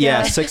membership, like,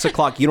 yeah, 6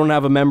 o'clock. You don't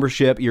have a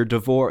membership. You're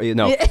divorced.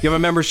 No, you have a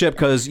membership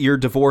because you're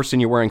divorced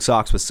and you're wearing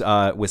socks with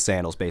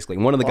sandals, basically.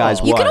 And one of the guys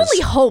You was. can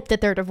only hope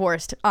that they're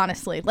divorced,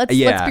 honestly. Let's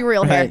be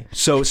real here. Right.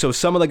 So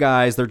some of the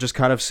guys, they're just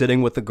kind of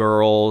sitting with the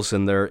girls,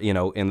 and they're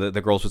and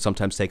the girls would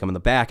sometimes take them in the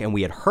back. And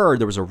we had heard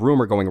there was a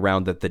rumor going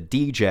around that the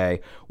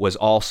DJ was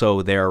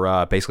also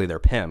their basically their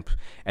pimp.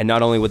 And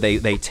not only would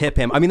they tip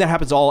him, I mean that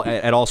happens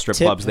at all strip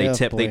clubs. They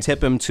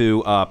tip him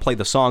to play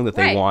the song that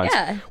they Right, want,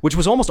 yeah. which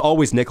was almost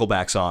always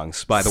Nickelback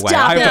songs. By the way,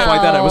 Stop I have to it.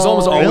 point that out. It was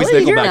almost always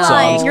Really? Nickelback You're songs.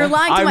 lying. You're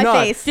lying to I'm my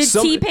not. face.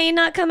 Did T-Pain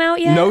not come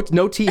out yet?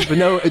 No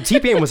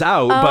T-Pain was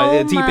out,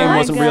 but T-Pain my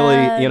wasn't God.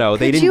 really.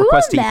 They didn't Could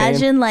request you T-Pain.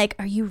 imagine,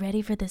 are you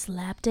ready for this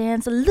lap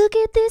dance? Look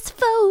at this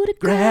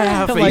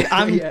photograph.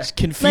 I'm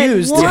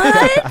confused. Like,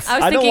 what? I was I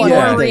don't thinking want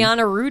more anything.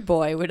 Rihanna Rude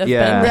Boy would have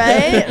Yeah.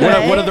 been.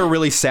 Right? One of the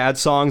really sad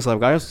songs,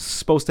 like I'm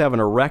supposed to have an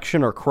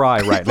erection or cry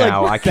right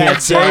now. I can't That Day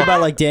say.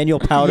 by Daniel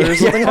Powder or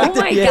something like Oh that.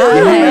 my Yeah. God.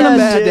 Yeah,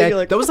 Yeah, Jay, you're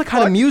like, that was the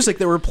kind of music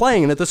they were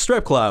playing at the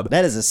strip club.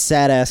 That is a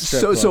sad ass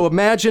strip club. So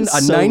imagine a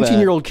So bad.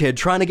 19-year-old kid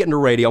trying to get into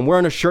radio. I'm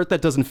wearing a shirt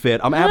that doesn't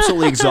fit. I'm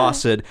absolutely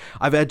exhausted.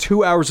 I've had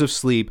 2 hours of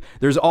sleep.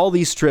 There's all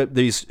these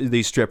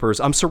strippers.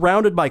 I'm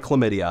surrounded by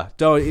chlamydia.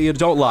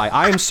 Don't lie.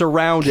 I am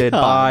surrounded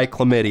by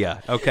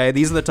chlamydia. Okay,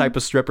 these are the type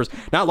of strippers.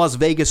 Not Las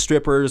Vegas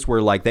strippers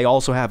where they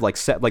also have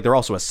they're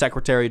also a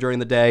secretary during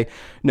the day.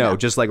 No,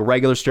 just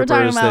regular We're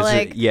strippers. talking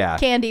about yeah.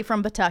 Candy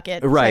from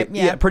Pawtucket. Right. type,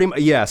 Yeah. Pretty much.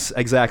 Yes.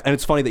 Exactly. And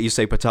it's funny that you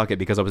say Pawtucket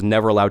because I was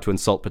never allowed to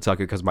insult Pawtucket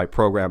because my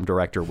program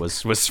director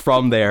was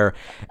from there,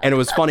 and it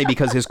was funny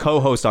because his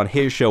co-host on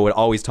his show would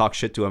always talk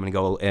shit to him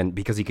and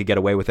because he could get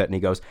away with it, and he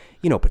goes,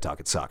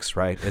 Pawtucket sucks,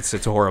 right? It's a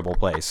horrible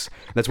place.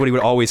 That's what he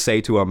would always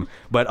say to him.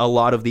 But a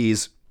lot of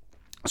these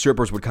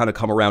strippers would kind of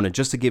come around, and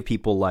just to give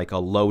people a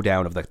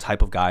lowdown of the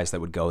type of guys that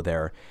would go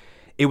there.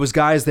 It was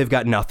guys, they've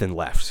got nothing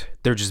left.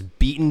 They're just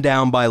beaten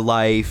down by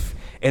life.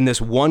 And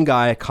this one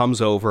guy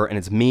comes over, and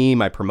it's me,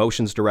 my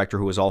promotions director,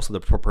 who is also the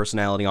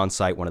personality on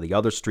site, one of the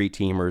other street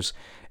teamers,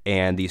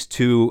 and these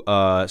two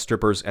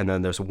strippers, and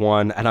then there's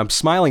one. And I'm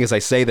smiling as I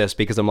say this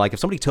because I'm like, if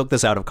somebody took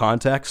this out of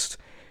context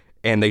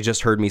and they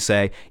just heard me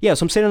say, yeah,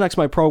 so I'm standing next to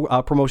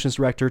my promotions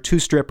director, 2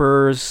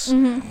 strippers.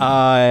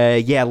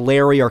 Mm-hmm.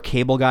 Larry, our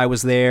cable guy,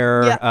 was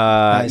there. Yeah.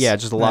 Nice. Yeah,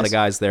 just a lot of Nice.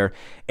 guys there.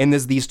 And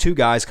there's these 2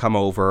 guys come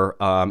over,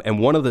 and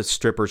one of the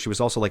strippers, she was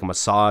also a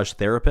massage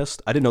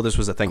therapist. I didn't know this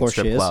was a thing in course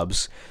strip she is.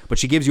 clubs, but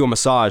she gives you a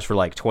massage for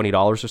 $20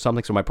 or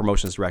something. So my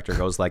promotions director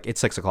goes it's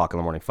 6 o'clock in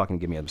the morning. Fucking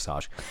give me a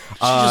massage.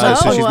 like,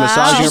 So oh, she's wow.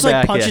 massaging She her just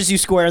back. punches you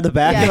square in the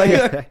back.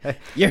 Yeah. You're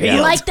Yeah. healed.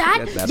 You like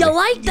that? You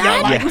like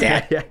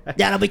that?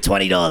 That'll be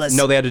 $20.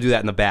 No, they had to do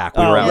that in the back.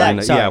 We Oh, were out.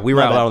 right. Sorry. We were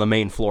My out bad. on the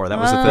main floor. That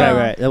was the thing.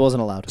 Right. That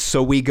wasn't allowed.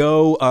 So we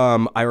go,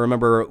 I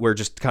remember we're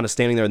just kind of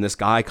standing there, and this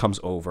guy comes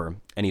over,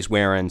 and he's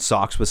wearing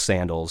socks with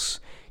sandals.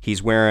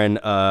 He's wearing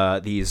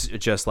these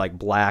just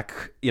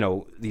black,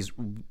 these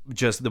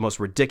just the most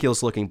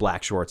ridiculous looking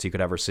black shorts you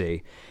could ever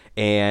see.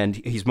 And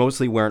he's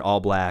mostly wearing all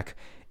black.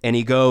 And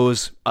he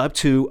goes up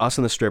to us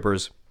and the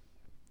strippers,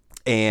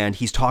 and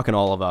he's talking to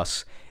all of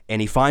us, and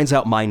he finds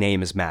out my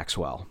name is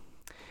Maxwell.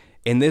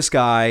 And this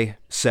guy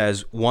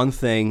says one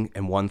thing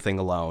and one thing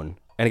alone.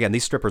 And again,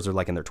 these strippers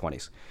are in their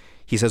 20s.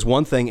 He says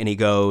one thing, and he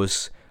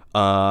goes,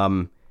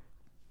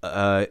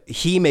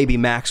 he may be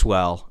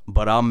Maxwell,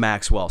 but I'm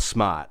Maxwell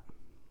Smart.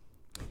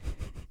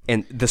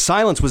 And the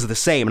silence was the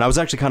same, and I was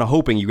actually kind of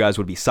hoping you guys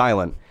would be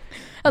silent.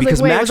 I was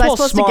like, wait, was I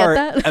supposed to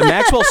get that?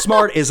 Maxwell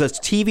Smart is a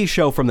TV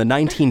show from the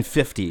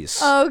 1950s.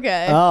 Oh,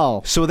 okay.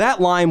 Oh. So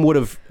that line would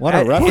have What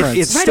a reference. It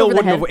Right still over the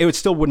wouldn't have. head. It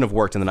still wouldn't have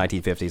worked in the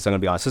 1950s. I'm gonna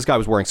be honest. This guy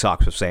was wearing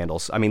socks with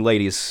sandals. I mean,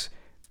 ladies,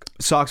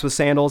 socks with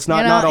sandals.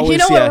 Not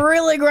always. What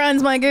really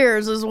grinds my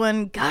gears is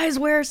when guys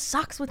wear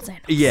socks with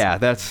sandals. Yeah,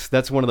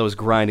 that's one of those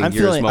grinding I'm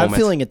gears feeling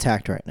moments.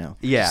 attacked right now.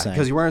 Yeah, Just saying.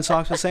 because you're wearing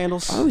socks with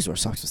sandals. I always wear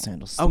socks with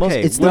sandals.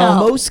 Okay, It's well-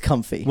 the most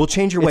comfy. We'll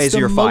change your It's ways the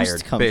or you're most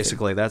fired. comfy.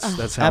 Basically, that's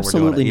how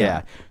absolutely we're doing it.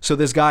 not. Yeah. So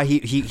this guy,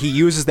 he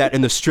uses that,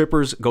 and the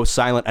strippers go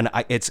silent, and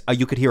it's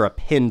you could hear a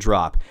pin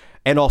drop,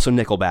 and also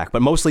Nickelback,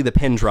 but mostly the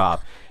pin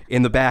drop.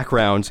 in the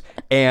background,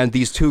 and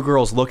these two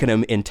girls look at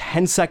him, and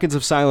 10 seconds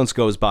of silence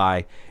goes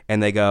by,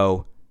 and they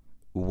go,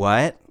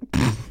 "What?"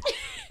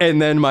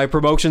 And then my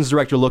promotions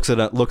director looks at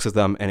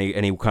them, and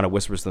he kind of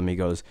whispers to them. He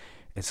goes,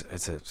 "It's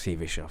a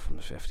TV show from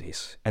the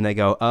 50s," and they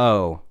go,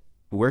 "Oh,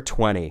 we're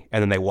 20,"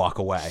 and then they walk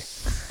away.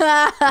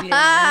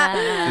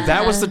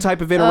 That was the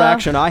type of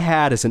interaction I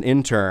had as an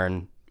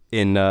intern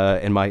in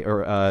my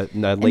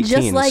late Just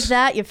teens. like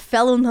that, you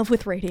fell in love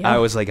with radio. I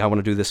was like, I want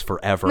to do this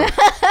forever.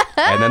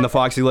 And then the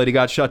Foxy Lady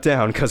got shut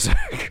down because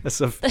it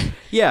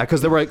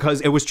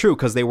was true,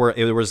 because it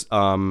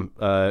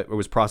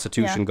was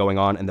prostitution going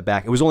on in the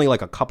back. It was only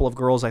like a couple of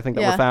girls, I think,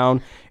 that were found.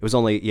 It was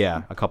only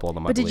a couple of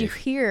them. But did you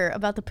hear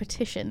about the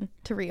petition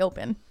to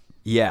reopen?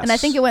 Yes. And I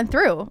think it went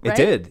through, right?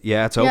 It did.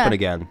 Yeah, it's open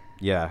again.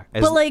 Yeah.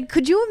 But like,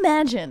 could you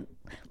imagine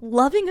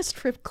loving a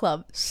strip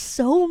club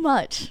so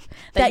much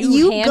that you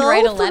you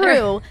handwrite go a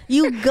letter?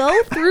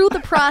 through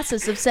the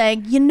process of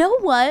saying, you know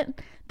what,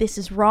 this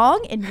is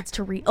wrong, it needs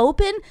to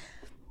reopen,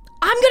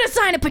 I'm gonna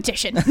sign a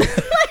petition.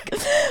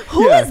 Like,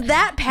 who is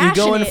that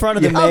passionate? You go in front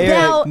of the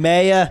mayor,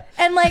 mayor.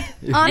 And like,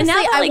 honestly,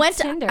 now that, I like, went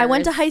Tinder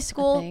to high is a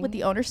school thing. with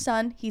the owner's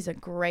son. He's a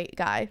great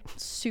guy,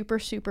 super,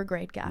 super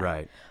great guy.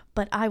 Right.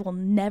 But I will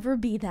never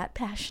be that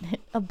passionate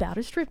about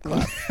a strip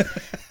club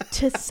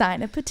to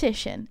sign a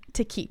petition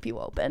to keep you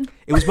open.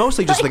 It was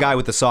mostly just the guy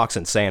with the socks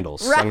and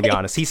sandals. I'm gonna be Right.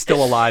 honest. He's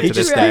still alive to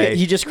this day.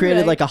 He just created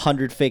Right. like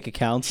 100 fake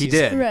accounts. He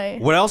did.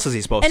 Right. What else is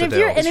he supposed And to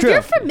if do?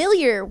 you're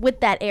familiar with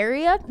that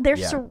area, they're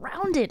Yeah.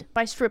 surrounded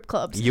by strip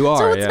clubs. You are,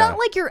 So it's yeah. not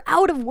like you're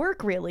out of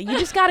work, really. You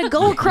just got to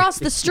go across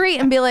the street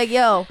and be like,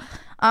 "Yo,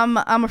 I'm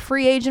a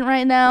free agent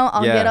right now.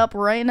 I'll Yeah. get up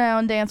right now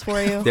and dance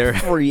for you. They're-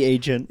 Free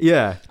agent.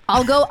 yeah.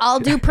 I'll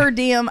do per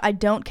diem. I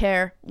don't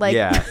care. Like,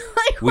 Yeah.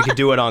 like, We could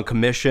do it on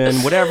commission,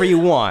 whatever you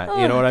want.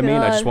 You know what I mean?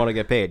 I just God. want to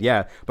get paid.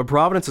 Yeah. But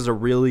Providence is a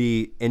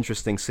really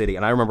interesting city.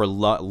 And I remember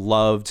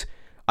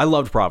I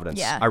loved Providence.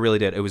 Yeah. I really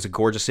did. It was a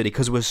gorgeous city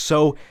because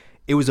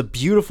it was a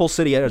beautiful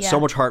city. It had so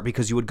Yeah. much heart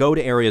because you would go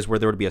to areas where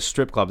there would be a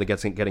strip club that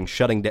getting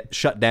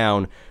shut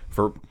down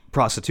for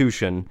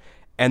prostitution.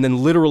 And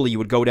then literally you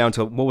would go down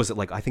to, what was it,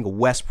 like, I think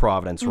West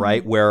Providence,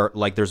 right? Where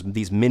like there's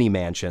these mini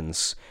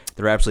mansions.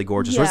 They're absolutely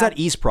gorgeous. Or is Yeah. that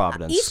East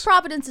Providence? East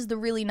Providence is the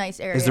really nice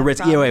area. Is the of Ritz?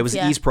 Providence, It was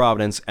East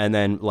Providence, and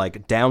then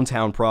like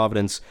downtown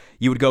Providence,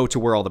 you would go to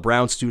where all the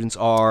Brown students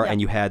are,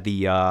 and you had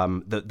the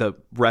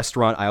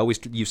restaurant. I always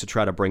used to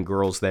try to bring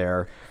girls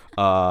there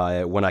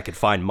when I could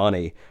find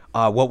money.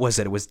 What was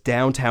it? It was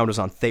downtown. It was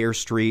on Thayer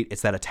Street.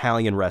 It's that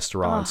Italian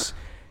restaurant.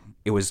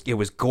 It was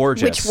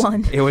gorgeous. Which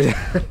one?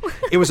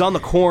 It was on the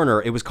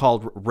corner. It was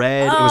called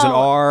Red. It was an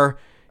R.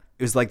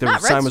 It was like the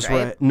Not sign Red was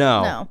Stripe. red.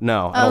 No,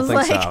 No. I don't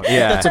was think so. like-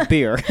 Yeah, That's a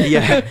beer.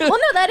 yeah. Well, no,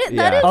 that is.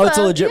 Oh, it's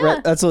a legit.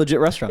 Yeah. That's a legit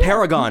restaurant.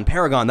 Paragon.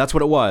 That's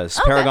what it was.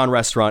 Paragon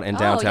Restaurant in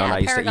downtown. Oh, yeah, I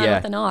used Paragon to.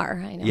 with an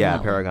R. I know. Yeah,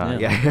 that Paragon. one.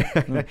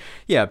 Yeah,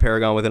 yeah,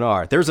 Paragon with an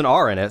R. There's an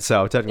R in it,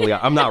 so technically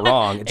I'm not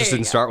wrong. It just There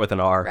you didn't go. start with an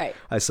R. Right.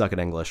 I suck at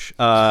English.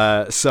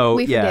 So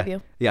We yeah, forgive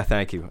you. yeah.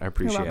 Thank you. I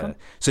appreciate welcome. it.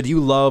 So do you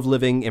love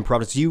living in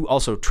Providence? Do you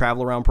also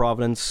travel around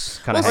Providence?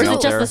 Kind of Or hang is it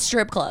out just there? the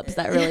strip clubs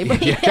that really?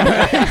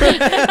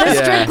 The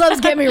strip clubs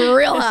get me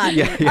real hot.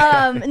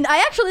 Yeah. And I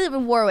actually live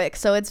in Warwick,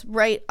 so it's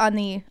right on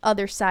the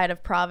other side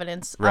of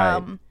Providence.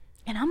 Right.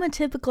 And I'm a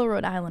typical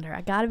Rhode Islander.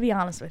 I got to be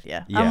honest with you.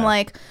 Yeah. I'm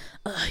like,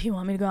 you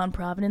want me to go on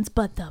Providence?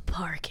 But the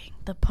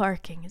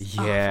parking is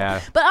Yeah.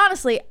 awful. But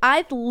honestly,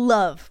 I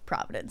love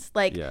Providence.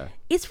 Like, Yeah.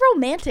 it's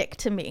romantic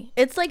to me.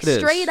 It's like It is.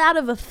 straight out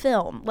of a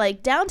film.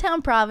 Like,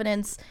 downtown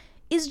Providence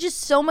is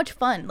just so much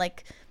fun.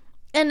 Like,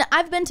 and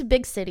I've been to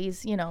big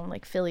cities,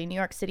 like Philly, New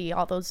York City,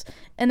 all those,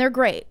 and they're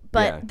great.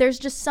 But Yeah. there's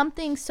just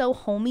something so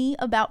homey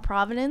about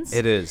Providence.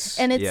 It is.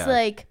 And it's yeah.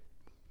 like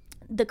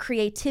the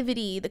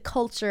creativity, the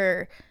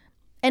culture,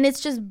 and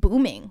it's just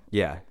booming.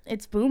 Yeah.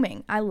 It's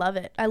booming. I love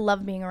it. I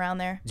love being around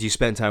there. Do you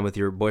spend time with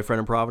your boyfriend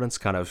in Providence,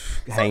 kind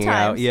of hanging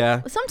out?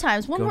 Yeah.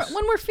 Sometimes when Goes-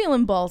 we're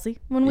feeling ballsy,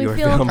 when we You're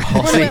feel feeling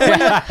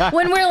ballsy.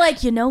 when we're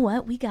like, you know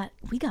what, we got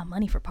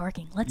money for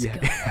parking. Let's go.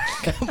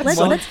 Let's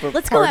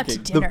go out to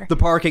parking. dinner. The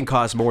parking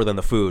costs more than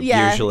the food.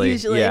 yeah, usually.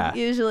 Yeah.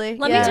 usually.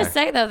 Let yeah. me just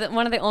say though that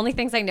one of the only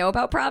things I know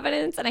about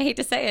Providence, and I hate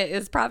to say it,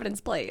 is Providence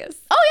Place.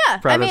 Oh yeah,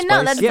 Providence I mean no,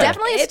 Place? that's Yeah.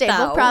 definitely a It, staple.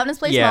 though. Providence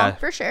Place Yeah. Mall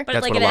for sure. But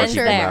That's like what it a lot of ends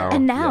people there. know.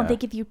 And now Yeah. they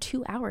give you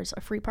 2 hours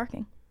of free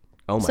parking.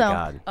 Oh my So-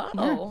 God.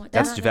 Oh,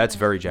 That's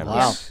very generous.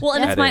 Wow. Well,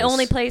 and That it's my is.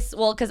 only place.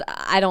 Well, because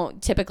I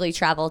don't typically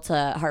travel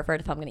to Hartford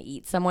if I'm going to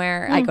eat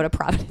somewhere. I go to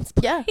Providence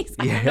Place.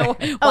 Yeah. I don't know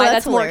why Oh, that's,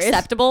 that's more hilarious.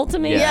 acceptable to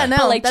me. Yeah. Yeah, no,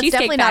 But, like that's Cheesecake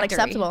definitely not Factory.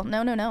 acceptable.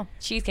 No.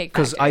 Cheesecake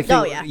Because Factory. I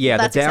think, Oh, yeah.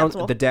 the That's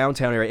acceptable.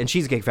 downtown area and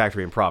Cheesecake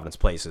Factory in Providence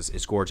Place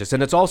is gorgeous,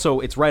 and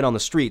it's right on the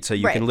street, so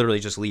you Right. can literally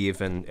just leave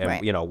and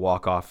Right.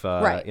 walk off,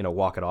 Right.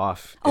 walk it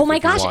off. Oh if my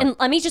you gosh! want. And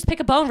let me just pick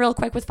a bone real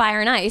quick with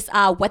Fire and Ice.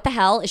 What the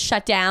hell is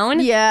shut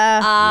down?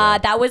 Yeah.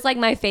 That was like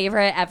my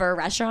favorite ever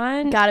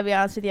restaurant. Gotta be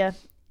honest with you.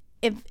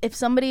 if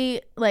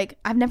somebody like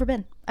I've never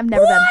been.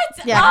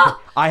 Yeah.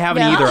 I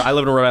haven't Yeah. either. I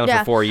lived in Rhode Island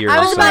for 4 years. I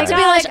was about so- to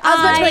be like,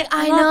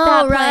 I love know,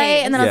 that right?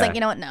 place. And then I was Yeah. like,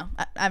 you know what? No,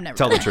 I've never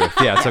Tell the been. truth.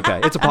 Yeah, it's okay.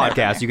 It's a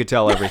podcast. You could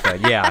tell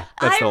everything. Yeah,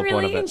 that's the I whole point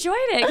of really it. enjoyed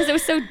it because it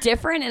was so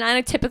different, and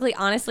I typically,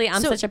 honestly,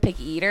 I'm So, such a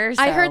picky eater.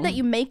 I so- heard that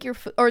you make your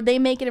food, or they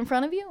make it in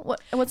front of you.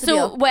 What's the So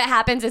deal? what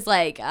happens is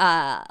like,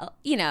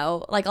 you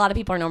know, like a lot of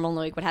people are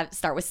normally would have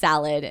start with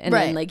salad, and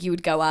Right. then like you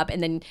would go up,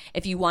 and then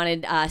if you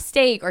wanted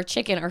steak or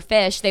chicken or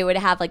fish, they would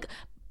have like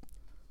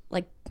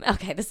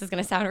okay, this is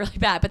gonna sound really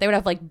bad, but they would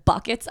have like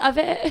buckets of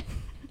it.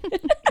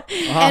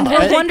 And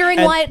we're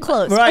wondering why it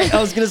closed. Right. I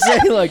was gonna say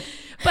like.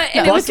 But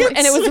and it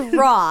was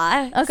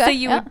raw. Okay, So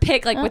you would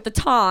pick like with the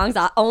tongs,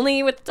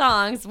 only with the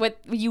tongs, what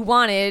you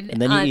wanted,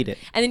 And then you eat it.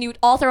 and then you would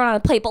all throw it on a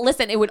plate. But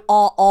listen, it would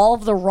all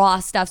of the raw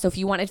stuff. So if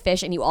you wanted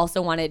fish and you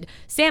also wanted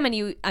salmon,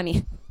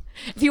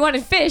 if you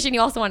wanted fish and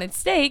you also wanted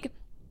steak,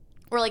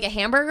 or like a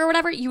hamburger or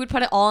whatever, you would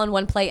put it all on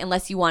one plate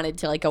unless you wanted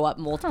to like go up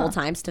multiple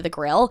times to the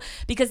grill,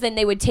 because then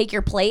they would take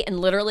your plate and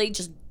literally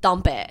just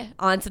dump it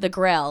onto the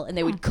grill and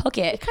they would cook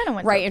it kinda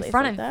went to right a in place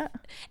front like of that.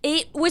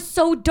 it. Was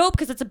so dope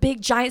because it's a big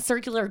giant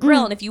circular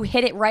grill, and if you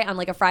hit it right on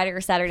like a Friday or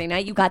Saturday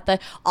night, you got the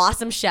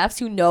awesome chefs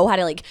who know how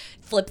to like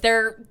flip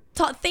their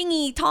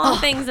tong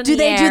things in Do the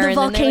they air, do the and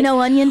then they, volcano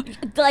onion?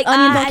 like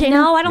onion volcano?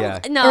 No, I don't. Yeah.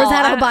 No, Or is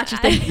that a I- hibachi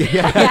thing?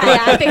 yeah,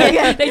 I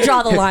think they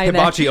draw the line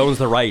there. Hibachi owns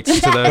the rights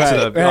to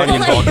the Right. onion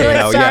Like,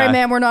 volcano. Sorry, yeah.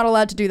 ma'am, we're not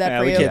allowed to do that Yeah,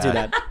 for we you. can't do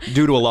that.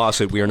 Due to a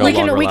lawsuit, we are no We longer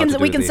can allowed to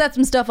do we can the- set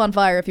some stuff on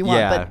fire if you want,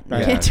 Yeah, but we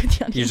yeah. can't do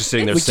the onion. You're just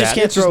sitting there We sad. just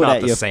can't It's just throw it not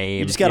at the you. same.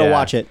 You just gotta Yeah.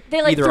 watch it.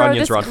 They like Either throw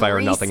onions this are on fire or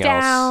grease nothing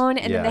else. down,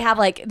 and then they have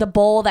like the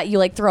bowl that you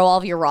like throw all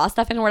of your raw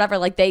stuff in or whatever.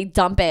 Like they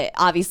dump it.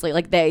 Obviously,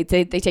 like they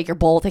take your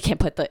bowl. They can't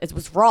put it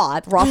was raw.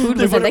 Raw food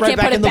was put in. it They right can't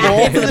put back it in the back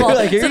bowl. into the bowl.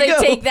 Like, here So you they go.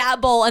 take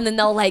that bowl and then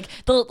they'll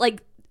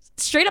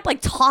straight up like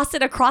toss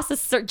it across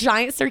a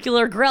giant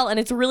circular grill, and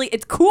it's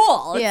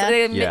cool. Yeah.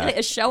 They Yeah. make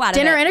a show out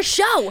Dinner of it. and a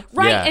show.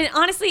 Right, Yeah. and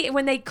honestly,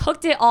 when they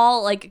cooked it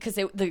all, like, because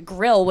the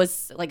grill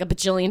was like a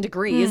bajillion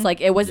degrees,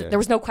 like it was, there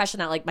was no question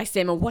that like my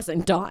salmon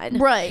wasn't done.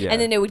 Right. Yeah. And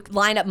then they would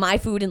line up my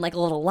food in like a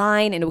little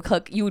line, and it would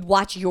cook. You would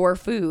watch your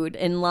food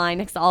in line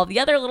next to all the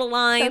other little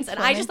lines, That's and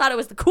I funny. just thought it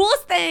was the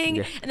coolest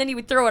thing. And then you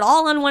would throw it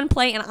all on one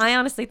plate, and I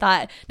honestly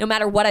thought no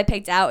matter what I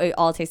picked out, it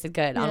all tasted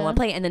good on one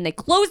plate. And then they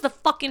closed the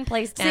fucking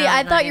place down. See,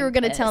 I and thought you were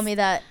going gonna tell me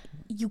that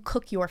you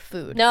cook your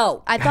food.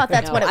 No, I thought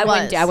that's what it I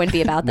was. I wouldn't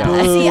be about that.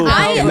 See,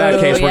 I In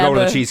that case, we're Yeah, going to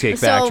the but- Cheesecake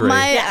So Factory.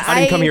 my- I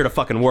didn't come here to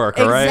fucking work,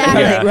 all right?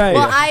 Exactly. Yeah. Right.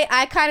 Well,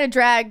 I kind of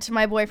dragged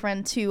my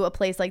boyfriend to a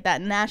place like that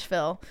in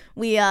Nashville.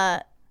 We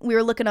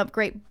were looking up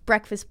great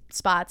breakfast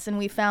spots, and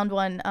we found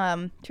one.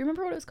 Do you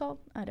remember what it was called?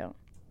 I don't.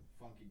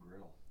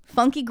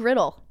 Funky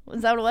Griddle.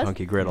 Was that what it was?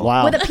 Funky Griddle.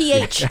 Wow. With a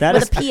PH. That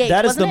with is a PH.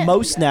 that is wasn't the it?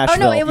 most Oh Nashville.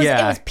 no, it was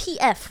Yeah.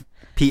 PF.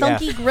 PF.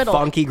 Funky Griddle.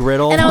 Funky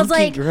Griddle. And I was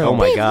Funky like, Griddle. Oh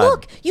my babe, God.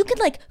 look, you could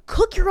like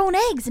cook your own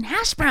eggs and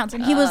hash browns.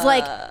 And he was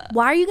like,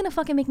 why are you gonna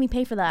fucking make me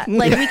pay for that?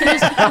 Like we can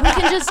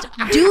just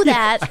do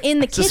that in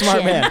the kitchen. a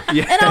smart man.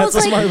 And I was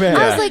That's a smart man. I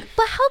Yeah. was like,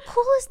 but how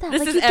cool is that? This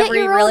like, is you get every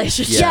your own-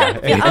 relationship. Yeah.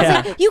 Yeah. I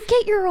was like, you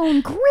get your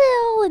own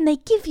grill and they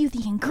give you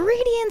the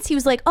ingredients. He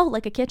was like, oh,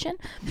 like a kitchen.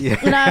 Yeah.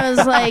 And I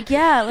was like,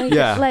 yeah, like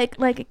Yeah.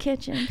 like a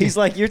kitchen. He's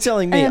like, you're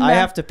telling me And, I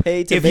have to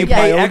pay to If you make my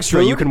pay own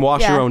extra, food? you can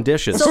wash Yeah. your own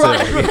dishes. So too. long,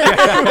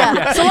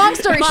 yeah. So long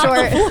story Mop the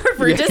short, floor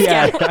for a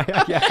discount.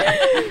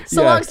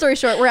 So Yeah. long story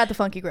short, we're at the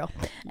Funky Grill,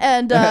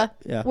 and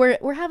Yeah.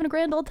 we're having a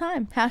grand old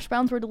time. Hash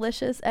browns were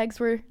delicious, eggs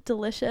were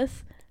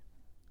delicious.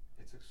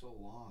 It took so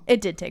long.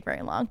 It did take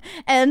very long,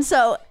 and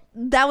so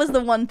that was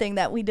the one thing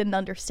that we didn't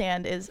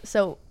understand is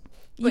so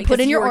you Wait, put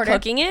 'cause in you your were order.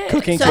 cooking it.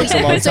 Cooking So, takes a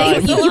long so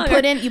time.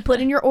 you put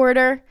in your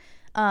order,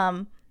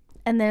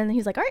 and then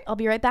he's like, all right, I'll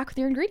be right back with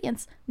your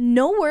ingredients.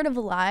 No word of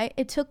a lie.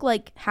 It took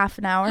like half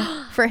an hour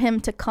for him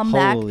to come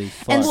back. Holy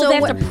fuck. And Well, so they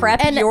have to we're-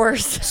 prep and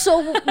yours. So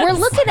we're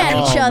looking at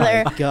each Oh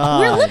other. my God.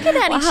 We're looking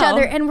at each Wow.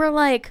 other, and we're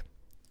like,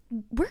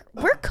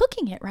 we're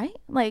cooking it, right?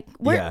 Like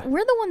we're Yeah.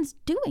 the ones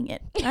doing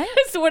it, right?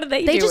 So what are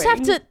they They doing? just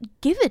have to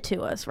give it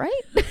to us, right?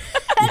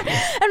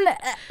 and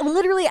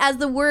literally, as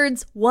the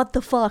words "what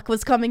the fuck"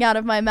 was coming out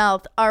of my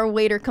mouth, our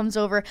waiter comes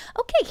over.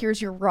 Okay,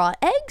 here's your raw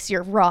eggs,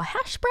 your raw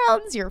hash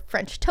browns, your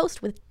French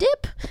toast with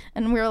dip,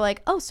 and we were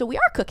like, oh, so we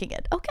are cooking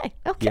it. Okay.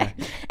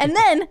 And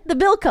then the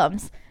bill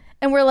comes,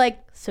 and we're like,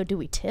 so do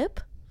we tip?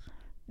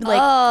 Like,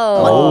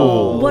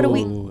 what do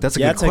we? That's a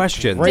Yeah, good it's a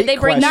question. great Did they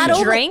bring question. Not you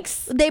over-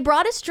 drinks? They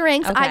brought us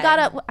drinks. Okay.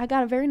 I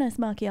got a very nice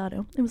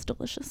macchiato. It was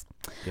delicious.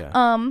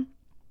 Yeah.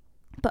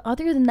 But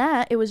other than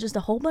that, it was just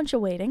a whole bunch of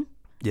waiting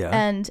Yeah.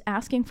 and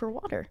asking for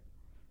water.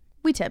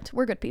 We tipped.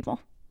 We're good people.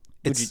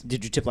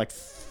 Did you tip like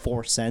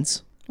 4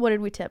 cents? What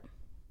did we tip?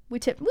 We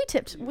tipped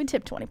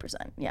 20%.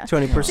 Yeah.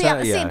 20%.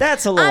 See, Yeah.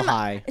 That's a little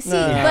high. See,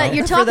 No. but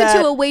you're For talking that-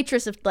 to a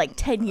waitress of like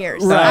 10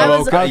 years. Right. I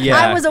was Okay, yeah.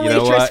 I was a You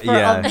know waitress what? for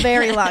Yeah. a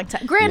very long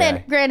time. Granted,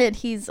 Yeah. granted,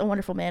 he's a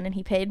wonderful man and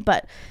he paid,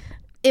 but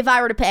if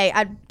I were to pay,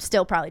 I'd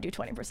still probably do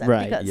 20%.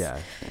 Right. Because Yeah.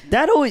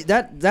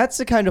 That's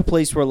the kind of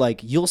place where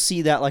like you'll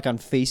see that like on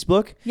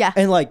Facebook. Yeah.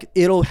 And like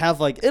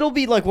it'll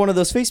be like one of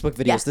those Facebook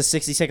videos, Yeah. the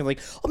 60-second like,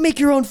 oh, make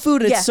your own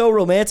food. And Yeah. it's so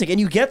romantic. And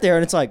you get there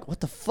and it's like, what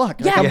the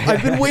fuck? Like, Yeah.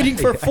 I've been waiting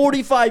for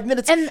 45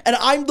 minutes and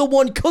I'm the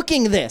one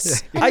cooking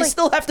this. I like-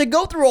 still have to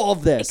go through all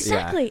of this.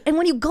 Exactly. And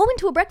when you go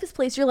into a breakfast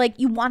place, you're like,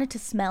 you want it to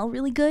smell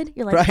really good.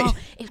 You're like, Right. oh,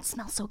 it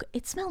smells so good.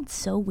 It smelled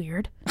so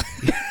weird.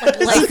 Like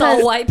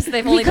Lysol wipes.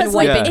 They've only been Because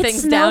like, wiping it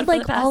things smelled down for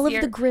like the past all year.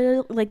 of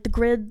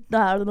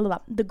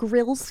the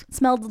grills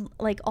smelled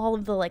like all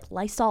of the like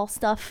Lysol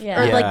stuff.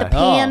 Yeah. Or like the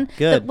Yeah. pan. Oh,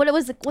 good.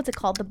 What's it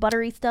called? The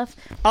buttery stuff.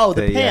 Oh,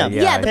 the The, Pam.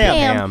 Yeah, the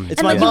Pam. It's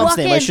And, my like, you mom's walk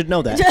name. I in- should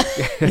know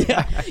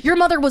that. Your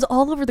mother was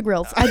all over the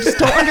grills. I just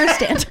don't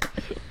understand.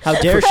 How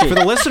dare she? For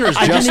the listeners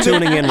just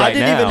tuning in right I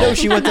didn't now. even know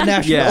she went to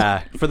Nashville.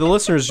 Yeah, for the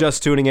listeners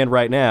just tuning in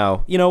right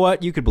now, you know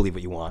what? You could believe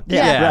what you want.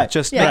 Yeah, right.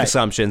 Just Yeah. make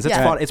assumptions. It's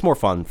Yeah. fun. It's more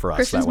fun for us.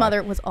 Christian's that way.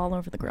 mother was all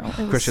over the grill. It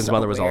was Christian's so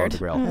mother was all over weird. the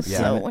grill. It was Yeah,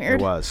 so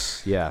weird. It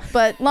was. Yeah.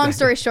 But long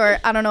story short,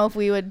 I don't know if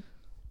we would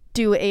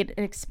do an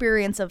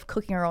experience of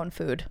cooking our own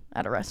food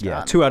at a restaurant.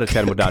 Yeah. 2 out of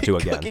 10 would not do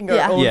again. Cooking our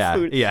Yeah. own Yeah,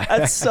 food. yeah.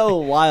 That's so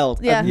wild.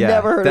 Yeah. I've Yeah,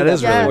 never heard that of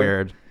is that. really Yeah.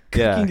 weird.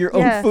 Cooking Yeah. your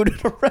own Yeah. food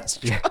at a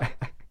restaurant.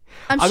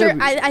 I'm I'm sure.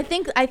 gonna- I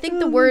think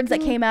the words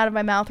that came out of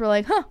my mouth were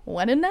like, "Huh,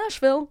 when in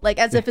Nashville?" Like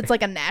as if it's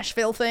like a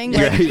Nashville thing.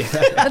 Like,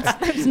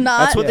 that's not.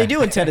 That's what they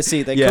do in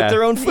Tennessee. They Yeah. cook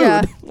their own food.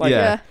 Yeah. Like,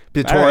 yeah.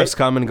 The All tourists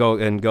right. come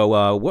and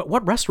go.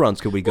 What restaurants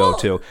could we go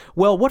to?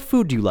 Well, what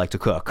food do you like to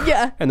cook?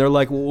 Yeah. And they're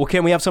like, well,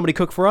 can we have somebody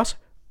cook for us?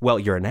 Well,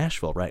 you're in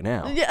Nashville right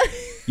now. Yeah.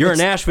 You're in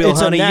Nashville,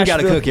 it's a honey. You got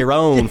to Nashville- cook your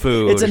own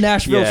food. It's a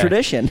Nashville Yeah.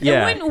 tradition.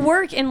 Yeah. It wouldn't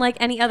work in like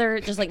any other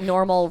just like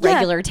normal Yeah.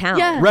 regular town.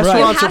 Yeah. Restaurants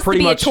It are has pretty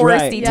to be much a touristy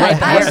right. Yeah,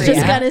 type I was area.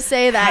 just gonna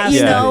say that. You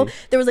Yeah. know,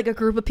 there was like a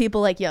group of people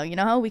like, yo, you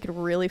know how we could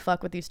really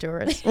fuck with these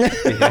tourists?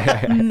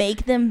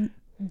 Make them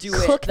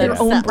cook their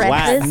own themselves. Wow,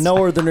 breakfast.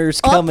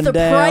 Northerners up coming the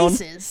down.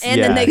 prices. And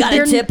Yeah. then they got to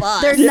They're, tip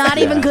us. they're not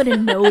even gonna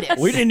notice.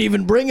 We didn't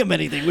even bring them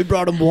anything. We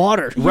brought them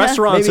water.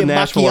 Restaurants Maybe in a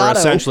Nashville are macchiato.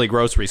 essentially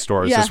grocery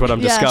stores. Yeah. Is what I'm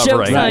Yeah.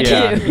 discovering. Joke's on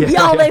yeah. you.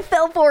 Y'all, they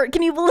fell for it.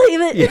 Can you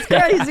believe it? It's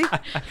crazy.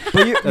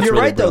 But you're really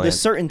right though. brilliant. There's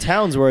certain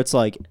towns where it's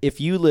like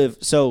if you live.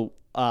 So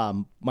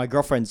my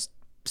girlfriend's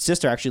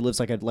sister actually lives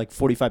like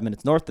 45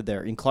 minutes north of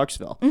there in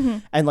Clarksville,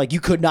 and like you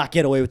could not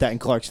get away with that in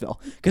Clarksville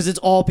because it's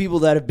all people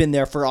that have been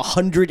there for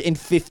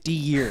 150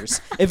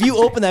 years. If you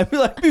open that,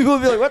 people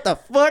would be like, "What the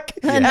fuck?"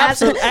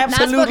 Absolutely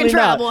fucking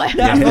try, not. boy.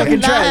 Not fucking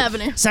Not try.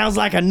 happening. Sounds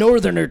like a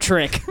northerner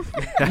trick.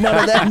 None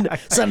of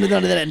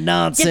that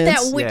nonsense.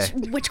 Get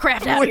that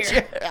witchcraft out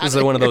here. This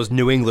is one of those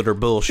New Englander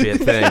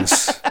bullshit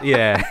things.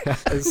 Yeah.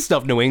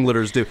 Stuff New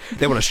Englanders do.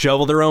 They want to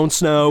shovel their own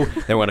snow.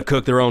 They want to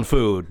cook their own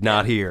food.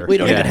 Not here. We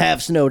don't Yeah. even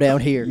have snow down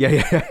here.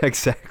 Yeah,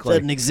 exactly.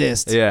 Doesn't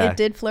exist. Yeah. It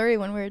did flurry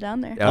when we were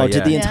down there. Oh,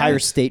 did the yeah. entire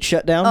state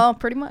shut down? Oh,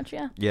 pretty much,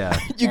 yeah. Yeah.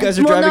 You guys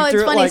are well, driving no, it's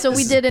through funny. it like, So we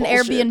this did is an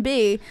bullshit.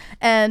 Airbnb,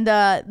 and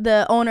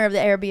the owner of the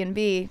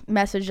Airbnb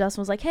messaged us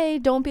and was like, "Hey,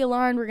 don't be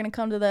alarmed. We're gonna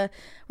come to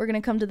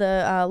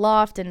the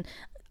loft and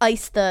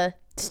ice the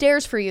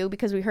stairs for you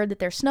because we heard that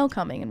there's snow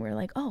coming." And we're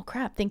like, "Oh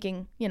crap!"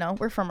 Thinking,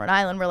 we're from Rhode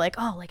Island. We're like,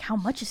 "Oh, like how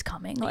much is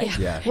coming?" Like,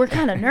 Yeah. we're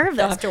kind of nervous.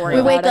 have to worry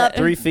we wake about up, it.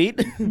 3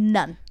 feet?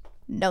 none,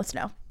 no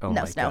snow, Oh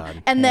no my snow,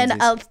 God. and then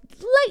Pansies.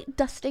 a light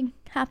dusting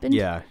happened.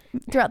 Yeah.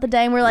 Throughout the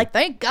day, and we're like,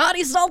 "Thank God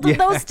he salted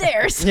those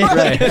stairs."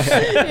 Right.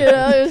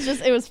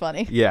 it was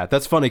funny. Yeah,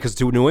 that's funny because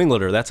to a New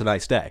Englander, that's a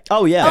nice day.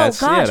 Oh, yeah. Oh That's-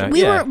 gosh, yeah,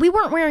 we yeah.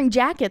 weren't wearing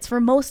jackets for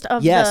most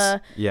of Yes.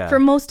 Yeah. for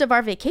most of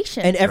our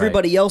vacation. And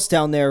everybody else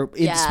down there,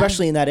 Yeah.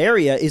 especially in that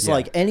area, is Yeah.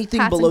 like anything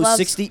Hats and below gloves.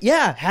 60.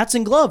 Yeah, hats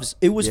and gloves.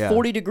 It was Yeah.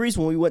 40 degrees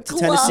when we went to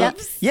Gloves?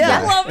 Tennessee. Yeah.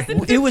 Yeah, Gloves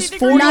and it was 50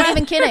 40. Not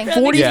even kidding.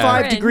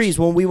 45 Yeah. degrees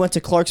when we went to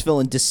Clarksville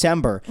in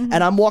December,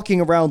 and I'm walking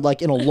around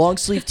like in a long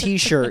sleeve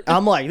T-shirt.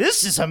 I'm like,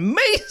 this is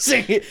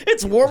amazing.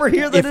 It's warmer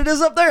here than it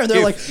is up there. And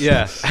they're like,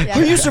 Yeah.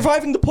 are you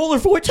surviving the polar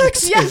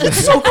vortex? Yeah.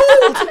 It's so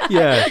cold.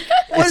 Yeah.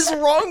 What is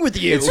wrong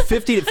with you? It's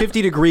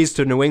 50 degrees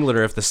to New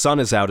Englander if the sun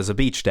is out is a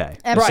beach day.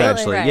 Absolutely.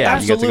 Essentially. Right. Yeah,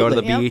 you get to go to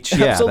the Absolutely. beach. Yep.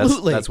 Yeah,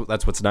 Absolutely.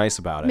 That's what's nice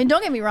about it. I mean,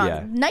 don't get me wrong.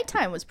 Yeah.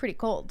 Nighttime was pretty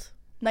cold.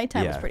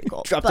 Nighttime was Yeah. pretty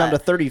cold. Dropped but- down to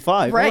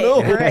 35. Right,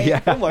 Oh, no.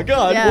 right. Oh my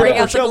God. Yeah. What Break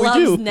out the shall we gloves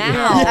do?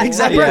 now. Yeah,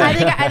 exactly.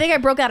 I think I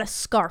broke out a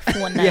scarf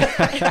one night,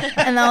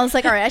 and I was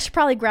like, "All right, I should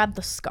probably grab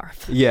the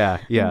scarf." Yeah,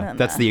 yeah. And then,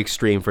 That's the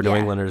extreme for New yeah.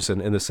 Englanders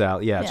in the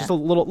South. Yeah, Yeah. just a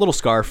little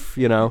scarf,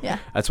 Yeah.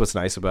 That's what's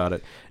nice about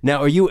it.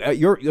 Now, are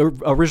you're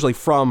originally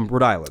from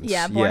Rhode Island?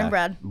 Yeah, born and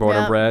bred. Born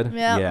and Yep, bred?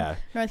 yep. Yeah.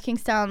 North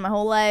Kingstown my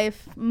whole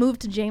life. Moved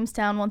to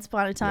Jamestown once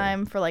upon a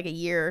time for like a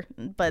year,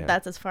 but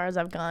that's as far as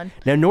I've gone.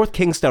 Now, North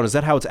Kingstown, is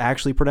that how it's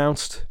actually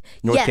pronounced?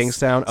 North Yes.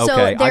 Kingstown? So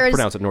Okay, I there's-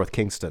 pronounce it North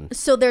Kingston.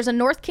 So there's a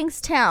North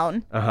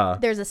Kingstown, Uh-huh.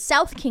 there's a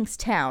South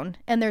Kingstown,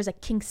 and there's a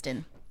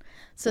Kingston.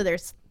 So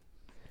there's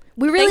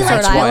we really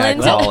Thanks, like Rhode Why I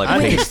Island. call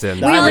it Kingston.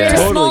 We only Yeah. are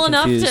Totally small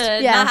enough confused.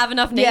 to not have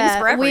enough names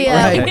for we,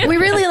 everyone. we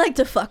really like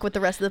to fuck with the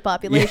rest of the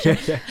population.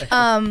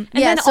 And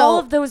then all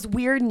of those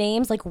weird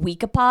names like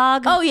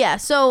Weekapog. oh yeah,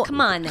 so come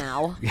on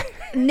now.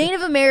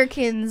 Native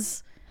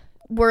Americans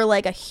were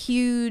like a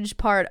huge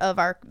part of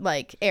our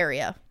like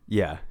area.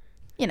 Yeah.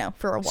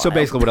 for a while. So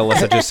basically, what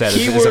Alyssa just said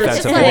is Keywords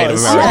offensive to Like, Native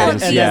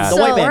Americans. and Yeah. the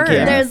white man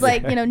can't. there's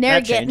like,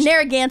 That changed.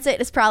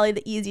 Narragansett is probably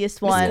the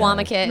easiest one.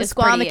 Misquamicut is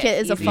Misquamicut pretty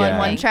is a easy, fun yeah.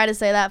 one. Try to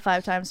say that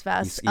 5 times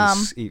fast. I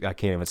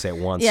can't even say it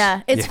once.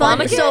 Yeah, it's fun.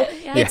 Misquamicut? So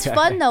Yeah. it's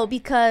fun though,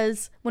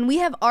 because when we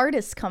have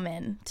artists come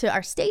in to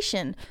our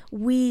station,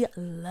 we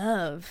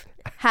love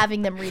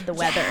having them read the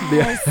weather.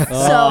 So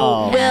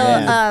Oh,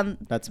 man.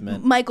 That's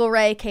mint. Michael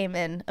Ray came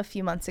in a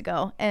few months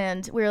ago,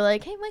 and we were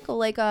like, "Hey,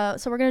 Michael,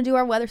 so we're gonna do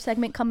our weather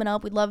segment coming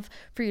up. We'd love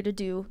for you to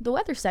do the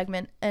weather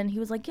segment." And he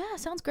was like, "Yeah,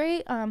 sounds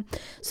great."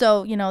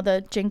 So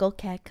the jingle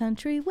cat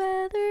country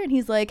weather, and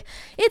he's like,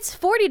 "It's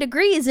 40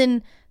 degrees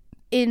in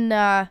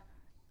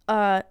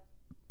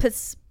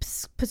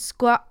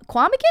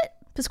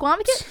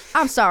Pasquamicut?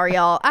 I'm sorry,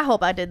 y'all. I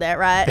hope I did that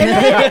right." And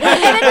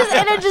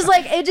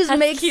it just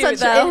makes cute, such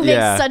though. it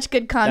Yeah. makes such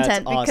good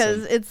content That's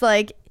because awesome. it's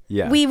like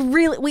Yeah.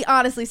 we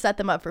honestly set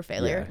them up for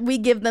failure. Yeah. We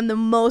give them the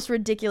most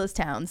ridiculous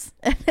towns.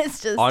 And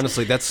it's just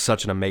Honestly, that's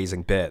such an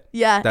amazing bit.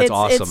 yeah, That's it's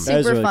awesome. It's That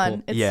is super really fun.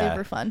 cool. It's Yeah.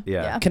 super fun.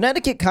 Yeah. Yeah.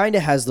 Connecticut kind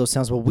of has those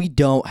sounds, but we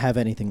don't have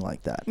anything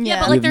like that. Yeah, Yeah.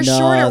 but We like have they're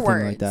shorter nothing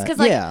words. like that. Because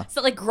like, Yeah.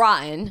 so like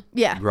Groton.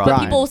 Yeah. Right. But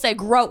people will say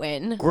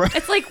Groton. Gro-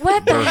 It's like,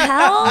 what the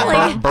hell?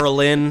 Like,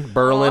 Berlin.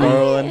 Berlin.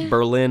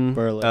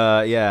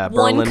 Yeah,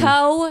 Berlin.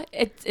 Oneco.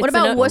 It's What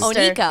about an Worcester?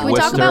 Onico. Can we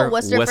talk about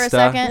Worcester for a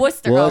second?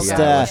 Worcester. Worcester.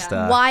 Yeah.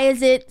 Worcester. Why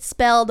is it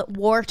spelled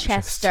Worcester?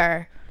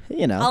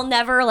 I'll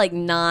never like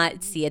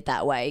not see it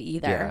that way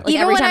either. Yeah. Like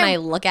Even every when time I- I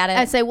look at it,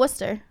 I say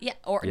Worcester. yeah,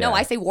 or Yeah. no,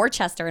 I say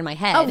Worcester in my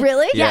head. Oh,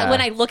 really? Yeah. Yeah.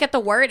 When I look at the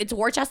word, it's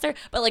Worcester.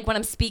 But like when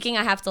I'm speaking,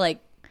 I have to like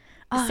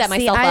set See,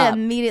 myself I up.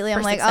 immediately I'm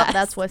for like, success. oh,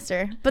 that's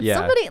Worcester. But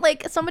Yeah.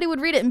 somebody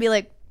would read it and be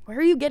like, where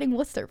are you getting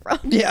Worcester from?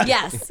 Yeah.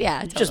 Yes,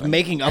 yeah, totally. Just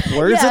making up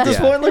words Yeah. at this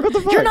Yeah. point. Like what the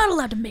fuck? You're not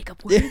allowed to make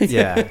up words.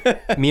 Yeah,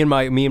 me and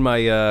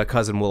my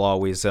cousin will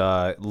always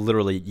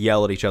literally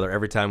yell at each other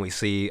every time we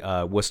see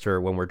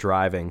Worcester when we're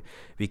driving,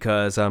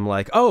 because I'm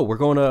like, oh, we're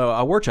going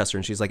to Worcester,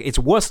 and she's like, it's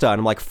Worcester, and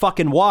I'm like,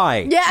 fucking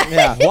why?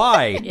 Yeah.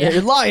 Why?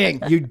 You're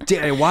lying. You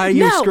did. Why are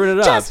you No, screwing it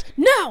up? just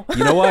no.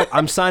 You know what?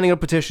 I'm signing a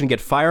petition to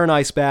get Fire and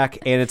Ice back,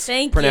 and it's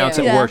Thank pronounced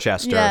you. at Yeah.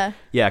 Worcester.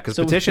 Yeah. Because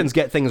petitions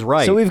get things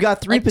right. So we've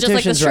got 3 Like, just like the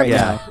petitions strip right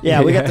club. now.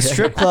 Yeah, we got the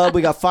strip club,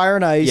 we got Fire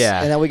and Ice,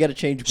 Yeah. and then we got to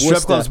change Strip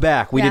Worcester. club's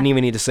back. We Yeah. didn't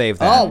even need to save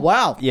that. Oh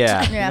wow.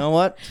 Yeah. Yeah. You know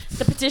what?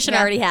 The petition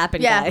Yeah. already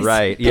happened, Yeah. guys.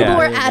 Right. People Yeah.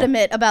 were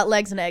adamant about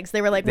legs and eggs.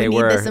 They were like, we They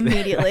need were. this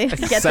immediately. Get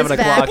this 7 back.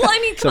 o'clock. Well, I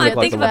mean, come 7 on,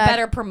 o'clock think of in a the back.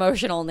 better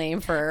promotional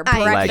name for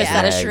I- breakfast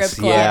at a Legs, strip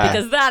club yeah.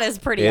 because that is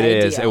pretty It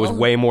ideal. is. It was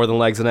way more than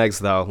Legs and Eggs,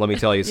 though. Let me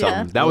tell you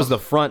something. Yeah. That was the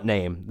front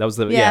name. That was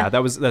the Yeah.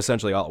 That was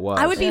essentially all it was.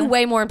 I would be Yeah.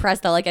 way more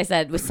impressed though, like I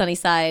said, with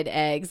Sunnyside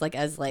eggs, like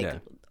as like Yeah.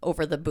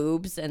 over the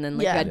boobs, and then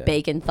like Yeah. you had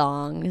bacon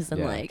thongs,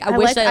 and Yeah. like I I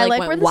wish like- they I like like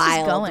where went this is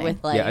wild going.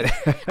 with like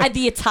Yeah.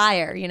 the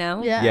attire, you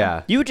know? Yeah.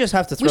 Yeah. You would just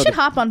have to throw We should the-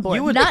 hop on board.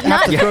 You would not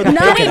have to throw the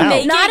not, bacon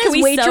out. not Can as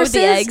we sew the waitresses.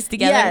 eggs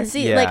together? Yeah,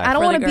 see, Yeah. like I don't For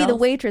the want to be the girls?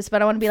 waitress,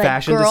 but I want to be like,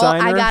 Fashion girl, I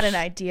designer? got an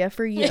idea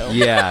for you.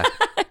 Yeah.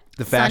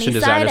 The fashion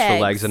Sunnyside designers for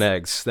eggs. Legs and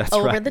Eggs. That's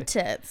Over right. the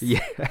tits.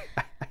 Yeah.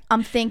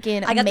 I'm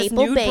thinking I got maple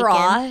this nude bacon.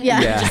 bra.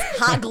 Yeah. Yeah. Just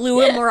hot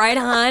glue them right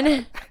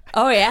on.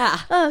 Oh yeah,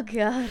 Oh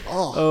god.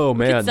 Oh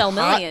man. sell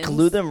Hot millions.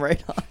 glue them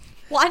right on.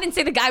 Well, I didn't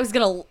say the guy was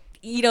gonna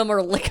eat them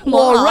or lick them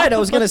Well, off. right. I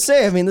was gonna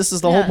say. I mean, this is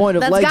the whole point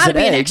of That's Legs gotta and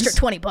be an Eggs.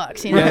 extra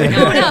 $20. You know? Yeah.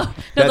 No,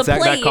 That's- the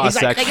that plate. costs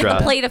They get extra.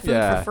 the plate of food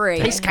Yeah. for free.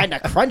 Tastes kind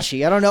of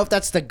crunchy. I don't know if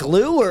that's the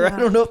glue or I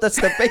don't know if that's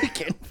the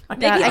bacon.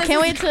 God, I this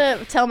can't is- wait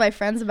to tell my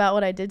friends about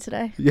what I did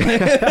today.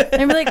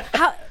 And be like,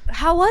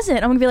 how was it?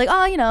 I'm gonna be like,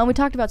 oh, we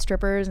taled about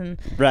strippers and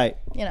Right.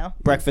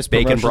 Breakfast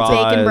Bacon promotions.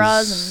 bras. Bacon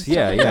bras and-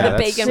 Yeah, yeah. that's-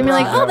 Bacon and be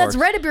like, bras. oh, that that's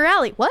works. right up your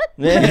alley. What?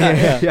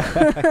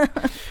 Yeah.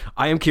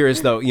 I am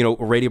curious though,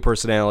 radio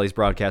personalities,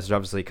 broadcasters,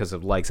 obviously because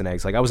of Legs and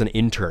Eggs. Like I was an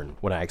intern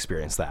when I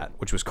experienced that,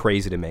 which was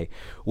crazy to me.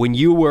 When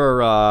you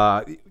were,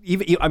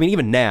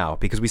 even now,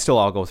 because we still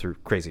all go through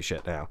crazy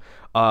shit now.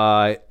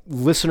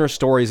 Listener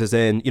stories, as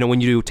in,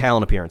 when you do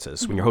talent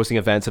appearances, when you're hosting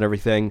events and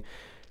everything.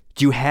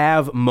 Do you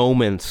have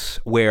moments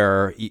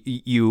where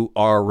you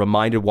are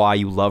reminded why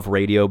you love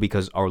radio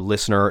because our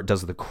listener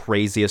does the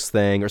craziest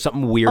thing or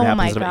something weird Oh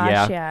happens? my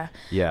gosh, yeah.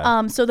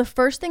 Yeah. So the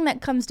first thing that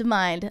comes to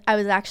mind, I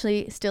was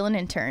actually still an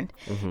intern,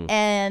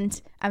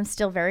 and I'm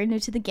still very new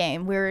to the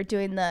game. We were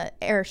doing the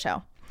air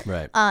show.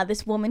 Right.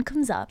 This woman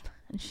comes up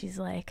and she's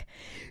like,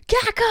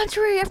 "Cat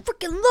Country, I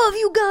freaking love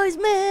you guys,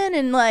 man!"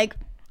 And like,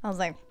 I was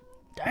like,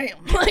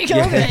 damn, like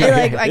okay,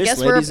 like I This guess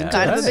we're lady's kind of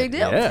a intense. big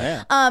deal.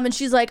 Yeah. And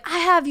she's like, "I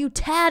have you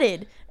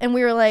tatted," and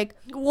we were like,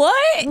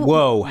 What?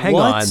 Whoa, hang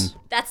What? on.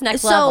 That's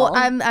next so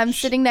level. I'm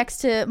sitting next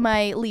to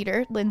my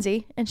leader,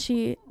 Lindsay, and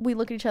we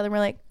look at each other and we're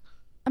like,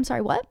 "I'm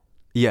sorry, what?"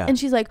 Yeah. And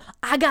she's like,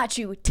 "I got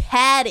you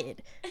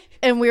tatted,"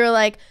 and we were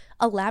like,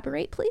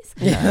 "Elaborate, please."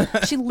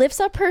 She lifts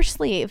up her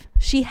sleeve.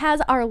 She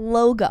has our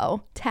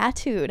logo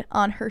tattooed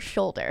on her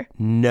shoulder.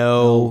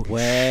 No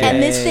way.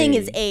 And this thing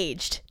is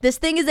aged. This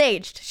thing is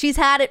aged. She's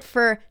had it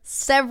for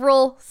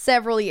several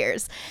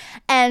years.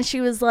 And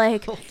she was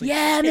like,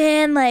 "Yeah,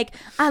 man, like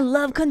I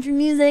love country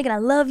music and I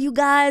love you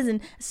guys. And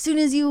as soon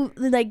as you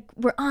like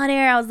were on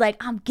air, I was like,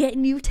 I'm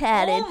getting you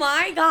tatted." oh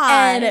my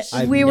gosh.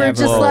 And we were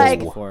just heard like,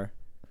 this before.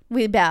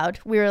 We bowed.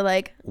 We were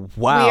like,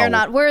 Wow. we are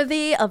not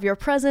worthy of your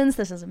presence.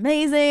 This is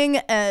amazing.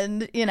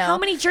 And, How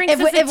many drinks does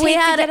it take to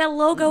get a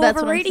logo of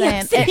a radio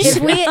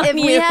station? If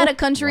we had a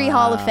country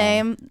hall of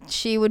fame,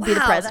 she would be the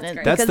Wow, that's president.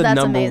 great. That's because the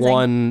number amazing.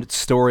 one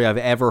story I've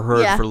ever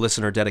heard Yeah. for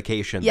listener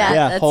dedication. Yeah.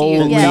 Yeah, that's holy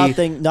huge. Yeah.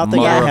 nothing Mother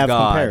I of have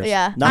God. compares.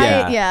 Yeah.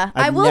 Nothing. Yeah.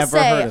 I I've will never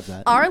say heard of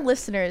that. our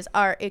listeners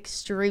are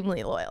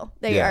extremely loyal.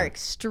 They Yeah. are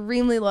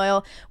extremely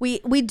loyal. We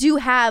do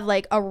have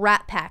like a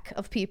rat pack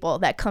of people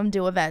that come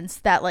to events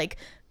that like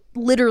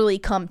literally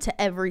come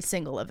to every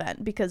single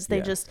event because they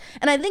just,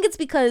 and I think it's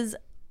because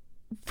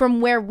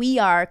from where we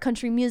are,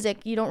 country music,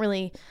 you don't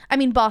really, I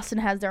mean, Boston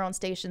has their own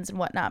stations and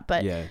whatnot,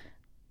 but Yeah.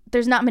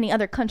 there's not many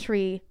other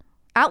country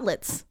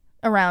outlets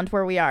around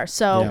where we are.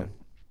 So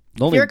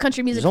Yeah. if you're a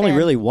country music There's only fan,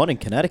 really one in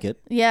Connecticut.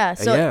 yeah.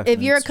 So Yeah,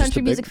 if you're a it's just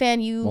country a music big-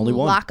 fan, you only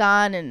one. lock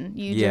on and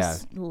you Yeah.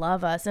 just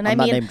love us. And I'm I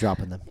not mean, name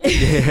dropping them.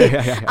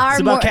 our It's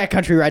about cat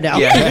country right now.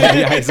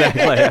 Yeah,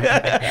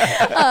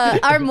 exactly.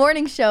 our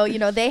morning show, you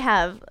know, they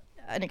have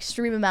an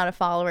extreme amount of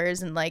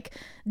followers and like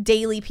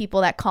daily people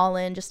that call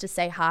in just to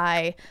say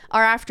hi.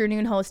 Our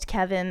afternoon host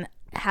Kevin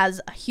has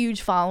a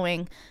huge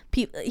following.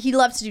 He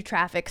loves to do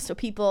traffic, so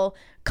people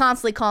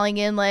constantly calling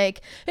in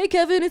like, "Hey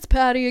Kevin, it's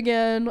Patty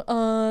again.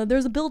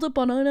 There's a buildup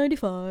on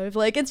I-95."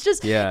 Like it's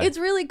just, it's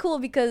really cool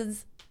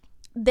because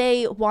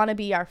they want to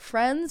be our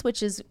friends,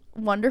 which is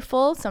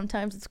wonderful.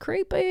 Sometimes it's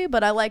creepy,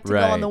 but I like to go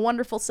Right. on the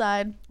wonderful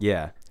side.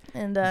 Yeah.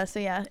 And so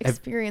yeah,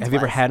 experience. Have you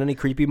ever had any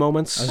creepy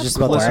moments? I was just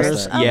with about to ask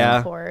listeners? that. Yeah.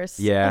 Of course.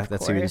 Yeah, of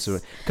that's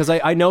course. because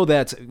I know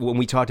that when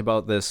we talked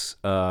about this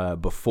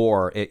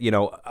before,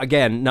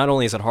 again, not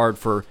only is it hard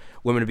for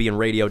women to be in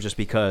radio just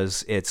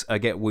because it's,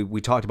 again, we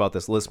talked about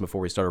this list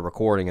before we started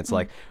recording. It's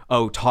like,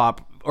 oh,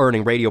 top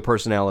earning radio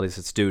personalities,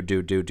 it's dude,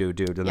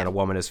 and then a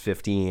woman is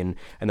 15,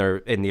 and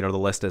the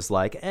list is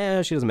like,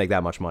 she doesn't make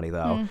that much money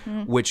though,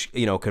 which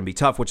can be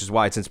tough, which is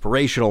why it's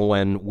inspirational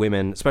when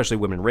women, especially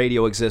women in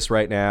radio, exists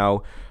right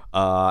now.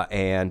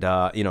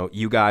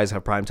 You guys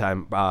have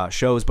primetime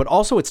shows, but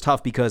also it's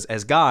tough because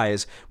as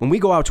guys, when we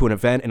go out to an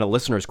event and a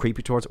listener is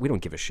creepy towards it, we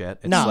don't give a shit.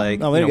 It's No, like,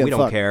 no, we don't we give a don't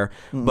fuck. care.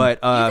 But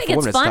I for think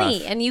women, it's funny,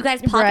 tough. and you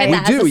guys pocket Right.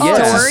 that We as do, a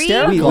yes. story.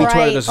 We try it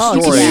Right. as a Oh,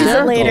 you story. can use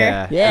it later.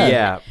 Yeah. Yeah.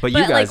 Yeah. But you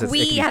But guys, like it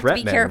we can have to be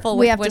threatening. careful We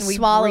with have to when we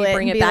swallow it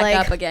bring and it be back like-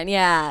 up again.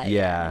 Yeah.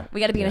 Yeah. We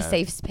got to be in a Yeah.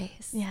 safe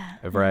space. Yeah.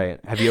 Right.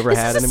 Have you ever This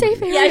had is a any?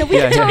 safe area. We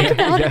can talk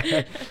about it.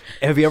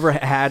 Yeah. Have you ever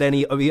had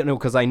any?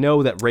 Because I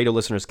know that radio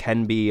listeners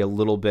can be a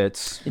little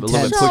bit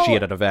Intense.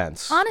 pushy at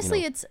events.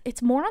 Honestly,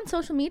 it's more on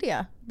social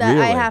media that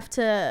Really? I have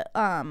to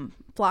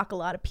block a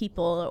lot of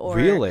people or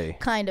Really?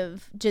 kind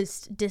of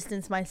just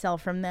distance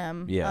myself from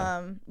them.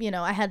 Yeah.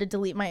 I had to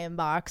delete my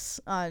inbox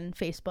on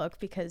Facebook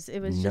because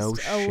it was No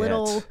just a shit.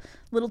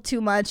 little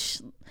too much.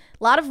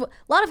 A lot of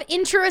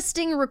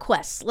interesting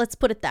requests. Let's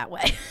put it that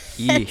way.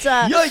 And,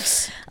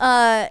 Yikes!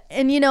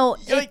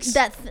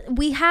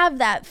 we have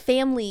that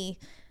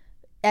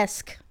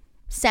family-esque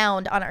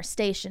sound on our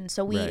station,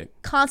 so we Right.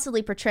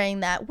 constantly portraying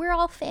that we're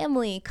all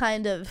family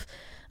kind of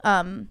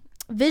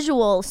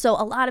visual. So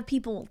a lot of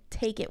people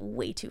take it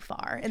way too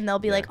far, and they'll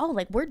be like, "Oh,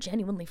 like we're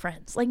genuinely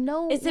friends." Like,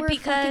 no, Is it we're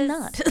because- fucking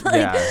not?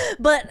 Yeah.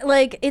 But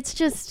like, it's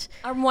just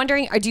I'm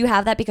wondering, do you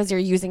have that because you're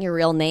using your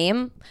real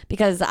name?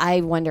 Because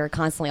I wonder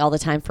constantly all the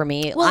time for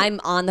me. Well, I'm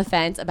on the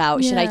fence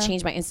about should I yeah.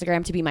 change my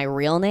Instagram to be my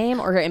real name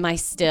or am I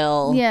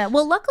still... yeah.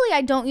 Well, luckily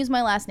I don't use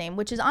my last name,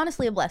 which is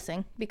honestly a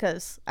blessing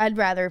because I'd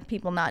rather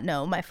people not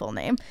know my full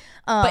name.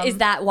 But is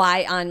that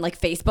why on like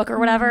Facebook or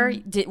whatever,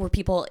 were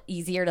people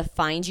easier to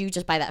find you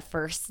just by that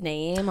first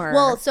name? Or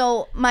Well,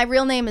 so my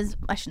real name is,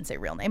 I shouldn't say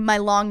real name. My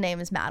long name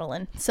is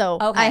Madeline. So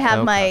Okay. I have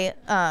Okay.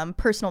 my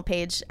personal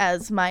page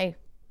as my,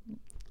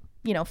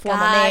 formal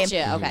Gotcha,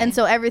 name. okay. And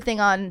so everything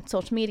on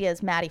social media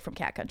is Maddie from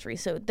Cat Country.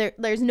 So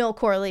there's no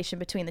correlation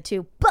between the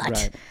two. But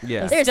Right.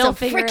 Yeah. there's Still some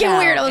figure it freaking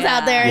out. weirdos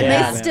out there, and Yeah,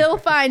 they man. still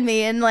find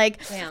me. And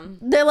like, Damn.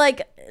 they're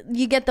like,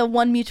 you get the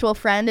one mutual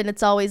friend, and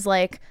it's always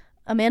like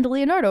Amanda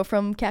Leonardo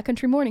from Cat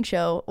Country Morning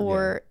Show,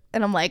 or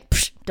and I'm like,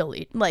 psh,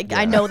 delete. Like,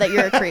 I know that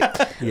you're a creep.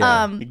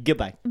 Yeah.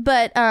 Goodbye.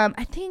 But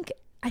I think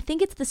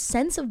it's the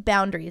sense of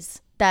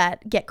boundaries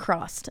that get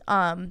crossed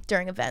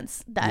during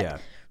events that Yeah.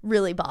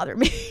 really bother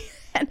me.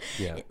 And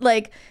Yeah.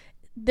 like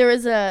there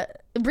was a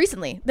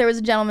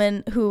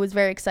gentleman who was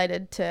very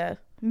excited to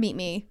meet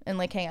me and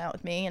like hang out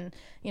with me, and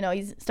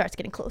he starts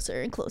getting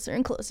closer and closer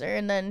and closer,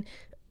 and then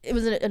it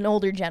was an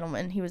older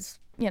gentleman. He was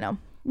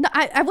no,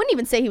 I wouldn't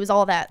even say he was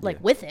all that like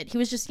with it. He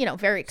was just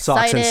very excited.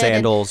 Socks and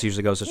sandals,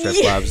 usually goes to strip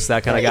clubs.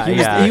 That kind of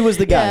guy. He was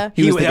the guy. Yeah.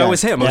 He was the that guy.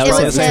 was him. That I was It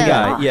probably was the same him.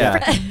 guy. Oh,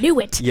 Yeah. knew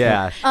it.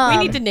 Yeah.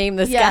 we need to name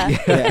this Yeah.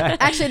 guy.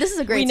 Actually, this is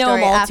a great We know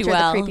story him all after too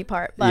well. the creepy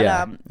part. But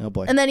Yeah. Oh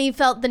boy. and then he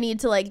felt the need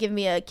to like give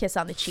me a kiss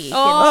on the cheek.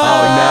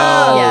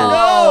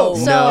 Oh, no.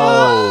 So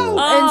No.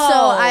 and so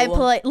I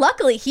Oh.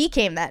 luckily he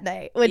came that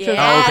night, which was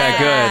Yeah. Okay,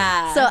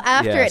 good. so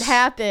after Yes. it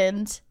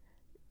happened,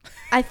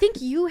 I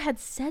think you had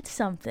said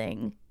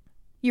something.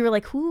 You were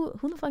like, who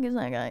the fuck is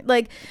that guy?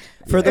 Like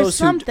For or those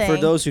something. who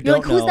You're don't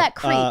like, who's know, that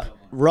creep?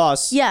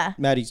 Ross, Yeah.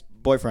 Maddie's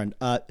boyfriend,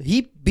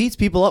 he beats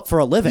people up for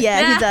a living.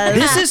 Yeah, he does.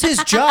 This is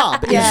his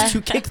job, is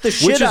to kick the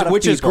shit out of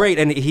which people. is great,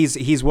 and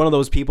he's one of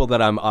those people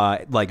that I'm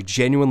like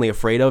genuinely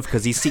afraid of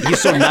because he's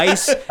so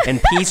nice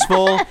and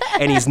peaceful,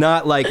 and he's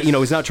not like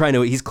he's not trying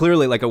to. He's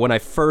clearly like when I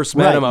first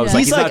met him, I was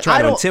like he's not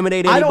trying to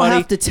intimidate anybody. I don't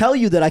have to tell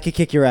you that I could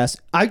kick your ass.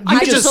 You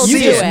could just just you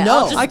see just it.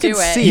 know. I'll I could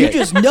just do see it. You it.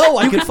 just know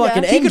I could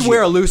fucking He end could you.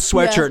 wear a loose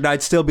sweatshirt and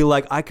I'd still be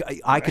like, I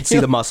could see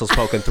the muscles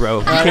poking through.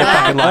 You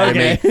can't fucking lie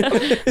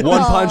to me.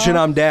 One punch and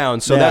I'm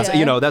down. So that's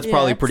that's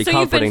probably pretty So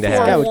comforting to you've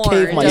been have. I would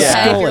cave my forewarned,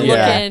 skull You're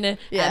in. looking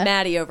Yeah. at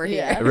Maddie over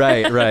here.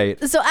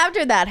 Right. So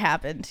after that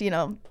happened,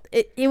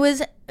 it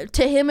was,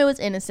 to him it was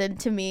innocent.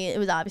 To me, it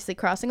was obviously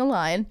crossing a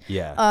line.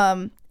 Yeah.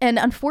 And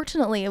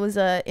unfortunately, it was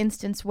a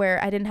instance where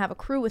I didn't have a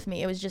crew with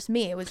me. It was just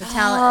me. It was a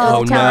talent.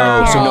 Oh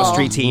no! So no appearance.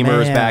 street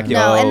teamers Man. back.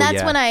 No, and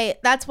yeah.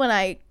 that's when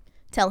I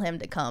tell him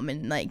to come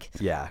and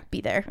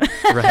be there.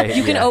 Right.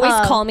 You can always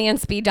call me on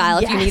speed dial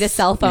if you need a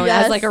cell phone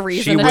Yes. as like a She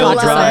reason to will talk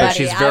to drive. somebody.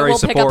 She's I very will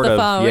pick up the supportive.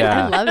 phone.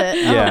 Yeah. I love it.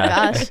 Oh Yeah. my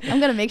gosh, I'm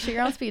gonna make sure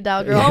you're on speed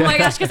dial, girl. Oh my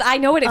gosh, because I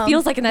know what it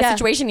feels like in that yeah.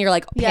 situation. You're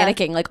like Yeah.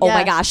 panicking, like, oh my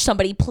Yeah. gosh,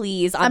 somebody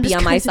please I'm be just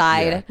on my gonna-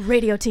 side.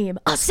 Radio team,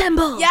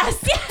 assemble. Yes.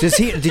 Did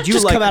you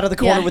Just like come out of the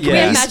corner Yeah. with Yeah. We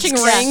have wings. matching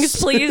rings,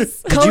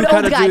 please. you Code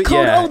kinda old guy. do-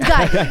 Code yeah. old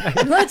guy.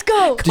 Let's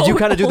go. Did you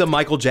kind of do the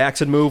Michael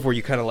Jackson move where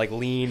you kind of like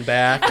lean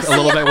back a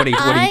little bit when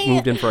he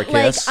moved in for a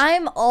kiss?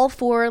 I'm all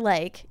for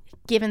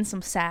giving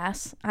some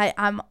sass.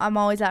 I'm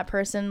always that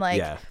person.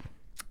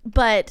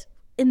 But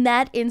in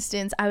that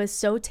instance, I was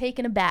so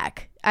taken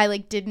aback. I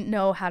didn't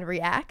know how to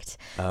react.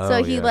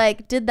 So he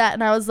did that,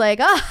 and I was like,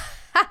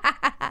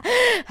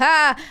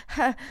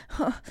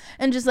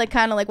 and just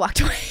kind of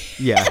walked away.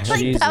 Yeah.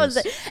 That was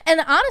it.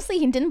 And honestly,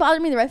 he didn't bother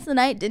me the rest of the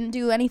night. Didn't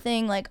do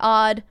anything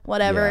odd,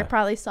 whatever. Yeah.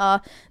 Probably saw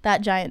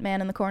that giant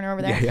man in the corner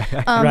over there.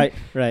 Right.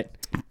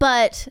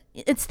 But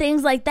it's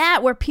things like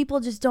that where people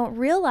just don't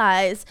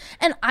realize,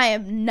 and I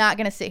am not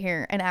going to sit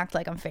here and act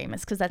like I'm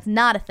famous because that's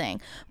not a thing.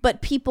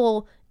 But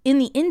people in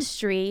the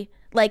industry,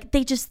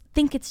 they just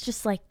think it's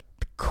just the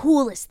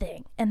coolest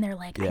thing, and they're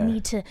like, I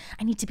need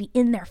to be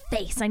in their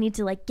face. I need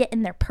to get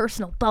in their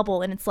personal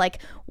bubble, and it's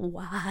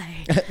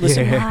why?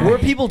 Listen, we're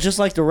people just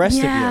like the rest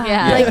of you.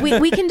 Yeah.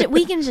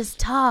 we can just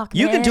talk.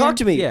 You can talk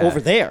to me Yeah.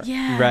 over there.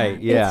 Yeah. Right,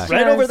 yeah.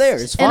 Right over there.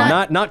 It's And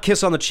fine. Not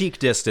kiss on the cheek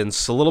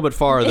distance, a little bit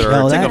farther.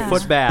 No, take that a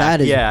foot is- back.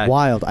 That is yeah.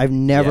 wild. I've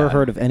never Yeah.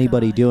 heard of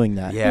anybody doing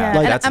that. Yeah.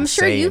 And That's I'm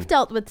sure insane. you've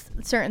dealt with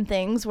certain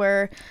things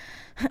where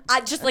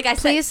Just like I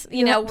Please, said,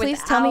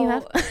 please tell me you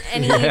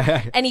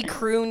have. any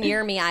crew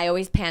near me, I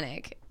always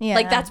panic. Yeah.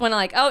 That's when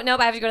I'm oh nope,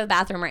 I have to go to the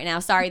bathroom right now.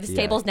 Sorry, this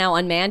table's now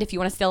unmanned. If you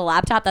want to steal a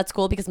laptop, that's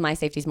cool because my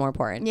safety's more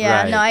important.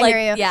 Yeah, Right. no, I hear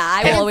you. Yeah,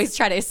 I will always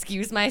try to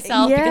excuse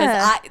myself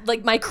Yeah.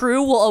 because my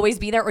crew will always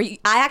be there, or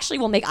I actually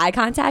will make eye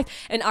contact.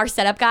 And our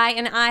setup guy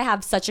and I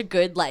have such a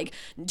good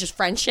just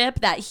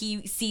friendship that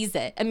he sees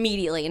it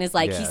immediately and is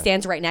he Yeah.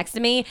 stands right next to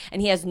me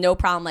and he has no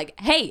problem.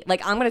 Hey,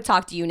 I'm gonna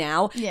talk to you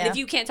now. Yeah. And if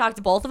you can't talk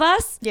to both of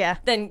us, Yeah.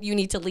 then you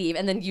need to leave.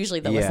 And then usually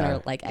the Yeah.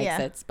 listener Yeah.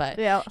 exits. But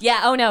Yeah.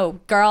 oh no,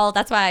 girl,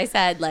 that's why I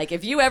said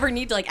if you ever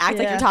need to act like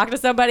Yeah. you're talking to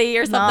somebody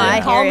or something,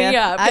 I call hear me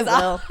ya. up I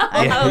because will.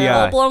 I'll have a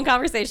Yeah. full blown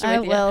conversation I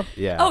with you. will.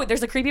 Yeah. Oh,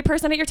 there's a creepy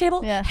person at your table?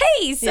 Yeah.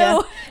 Hey, so Yeah.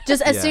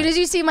 Just as Yeah. soon as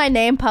you see my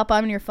name pop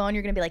up on your phone,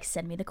 you're gonna be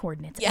send me the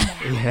coordinates. Yeah.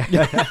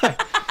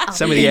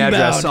 Send me the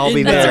address. I'll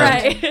be That's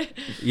there. right.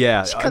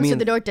 Yeah. Comes through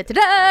the door.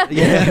 Da-da-da.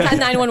 Had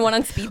 911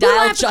 on speed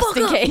dial the just fuck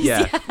in up? case.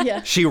 Yeah.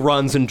 Yeah. She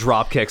runs and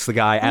drop kicks the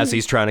guy as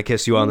he's trying to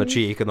kiss you on the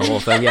cheek and the whole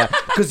thing. Yeah.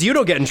 Because you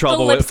don't get in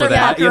trouble lips for are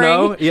that, you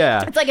know? puckering.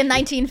 Yeah. It's like a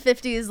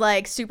 1950s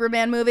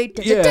Superman movie.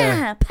 Da-da-da,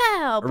 Yeah.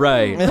 pow.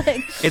 Right.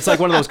 Like- It's like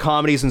one of those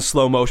comedies in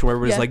slow motion where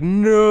everybody's Yeah. like,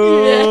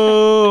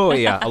 no.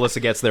 Yeah.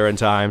 Alyssa gets there in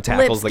time,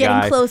 tackles Lips the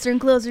getting guy. closer and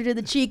closer to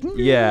the cheek.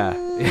 Yeah.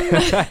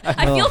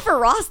 I feel for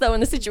Ross though in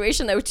the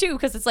situation though too,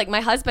 because it's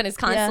my husband is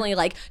constantly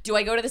do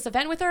I go to this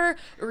event with her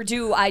or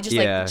do I just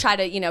Yeah. try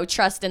to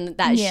trust in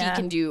that she Yeah.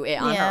 can do it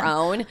on Yeah. her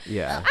own?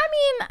 Yeah. I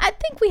mean, I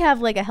think we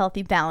have a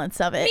healthy balance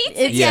of it.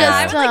 It's Yeah, just,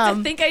 I would like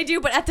to think I do,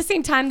 but at the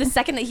same time, the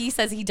second that he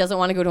says he doesn't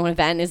want to go to an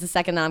event is the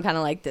second that I'm kind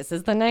of this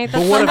is the night that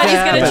But what if somebody's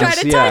it gonna try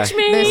happens? to Yeah. touch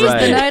me. This is the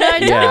Right. night I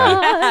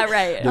Yeah. die.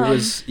 Right. There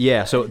was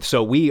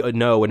so we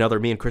know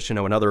me and Christian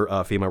know another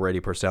female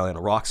radio personality on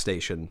a rock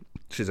station.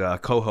 She's a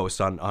co-host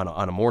on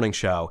a morning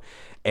show.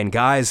 And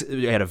guys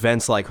at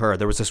events like her,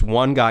 there was this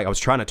one guy. I was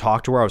trying to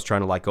talk to her. I was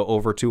trying to go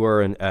over to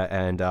her and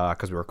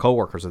because we were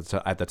coworkers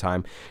at the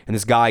time. And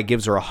this guy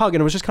gives her a hug,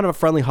 and it was just kind of a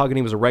friendly hug. And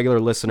he was a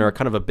regular listener,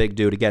 kind of a big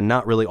dude. Again,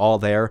 not really all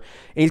there.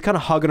 And he's kind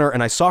of hugging her,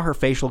 and I saw her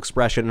facial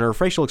expression, and her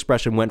facial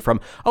expression went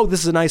from this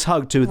is a nice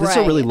hug to this is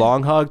a really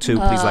long hug to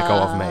please let go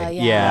of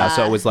me. Yeah.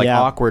 So it was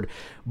awkward.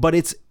 But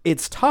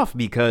it's tough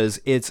because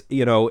it's,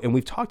 and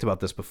we've talked about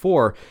this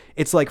before.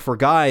 It's for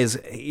guys,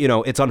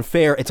 it's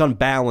unfair. It's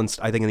unbalanced,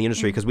 I think, in the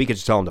industry because we could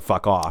just tell him to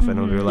fuck off. And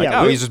we're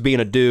like, he's just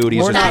being a dude.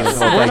 He's just doing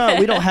the whole thing.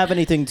 We don't have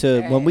anything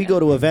to, when we go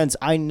to events,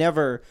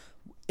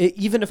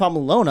 even if I'm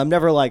alone, I'm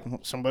never like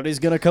somebody's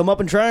gonna come up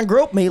and try and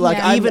grope me. Like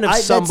Yeah. Even if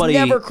somebody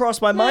that's never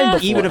crossed my mind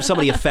before. Even if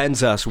somebody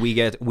offends us,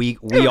 we all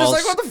like,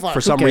 what the fuck? for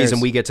Who some cares? reason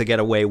we get to get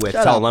away with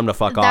Shut telling up. them to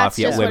fuck That's off.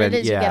 Yet just women, what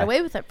it is. yeah, You get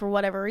away with it for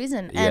whatever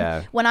reason. And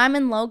Yeah. when I'm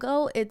in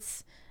logo,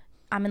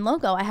 I'm in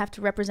logo. I have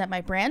to represent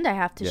my brand. I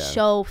have to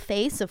show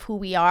face of who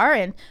we are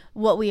and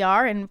what we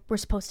are, and we're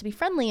supposed to be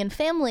friendly and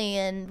family,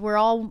 and we're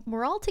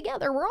all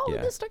together. We're all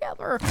in this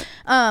together.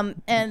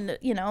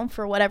 And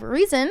for whatever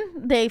reason,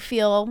 they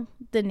feel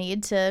the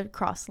need to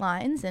cross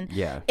lines. And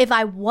if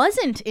I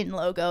wasn't in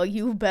logo,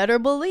 you better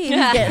believe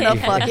he's getting a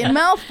fucking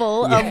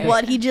mouthful of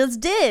what he just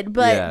did.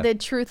 But the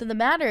truth of the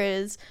matter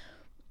is,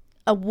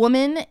 a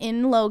woman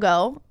in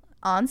logo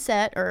on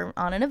set or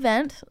on an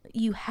event,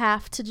 you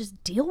have to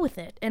just deal with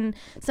it. And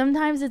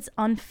sometimes it's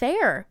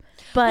unfair.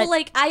 But well,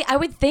 like I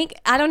would think,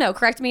 I don't know,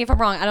 correct me if I'm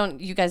wrong.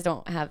 You guys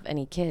don't have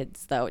any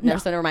kids though.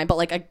 So never mind. But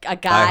like a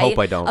guy, I hope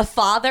I don't. a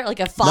father,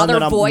 like a father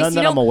voice. None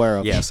that I'm aware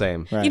of. Yeah,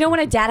 same. Right. You know when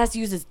a dad has to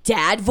use his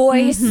dad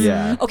voice?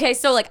 Yeah. Okay,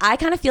 so like I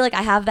kind of feel like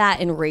I have that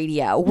in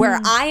radio where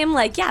I am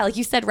like, like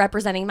you said,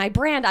 representing my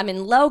brand. I'm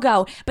in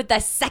logo, but the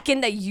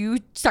second that you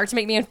start to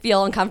make me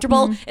feel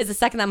uncomfortable is the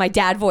second that my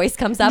dad voice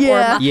comes up.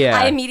 Yeah.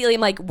 I immediately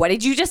am like, what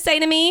did you just say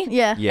to me?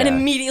 Yeah. And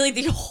immediately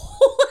the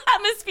whole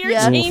atmosphere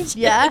changes.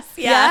 Yeah.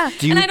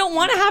 And I don't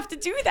want to have to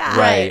do that.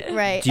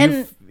 Right.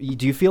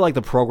 Do you feel like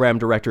the program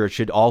director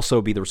should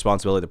also be the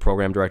responsibility of the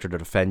program director to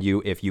defend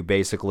you if you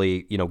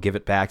basically, give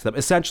it back to them?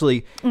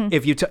 Essentially,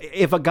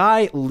 if a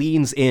guy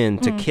leans in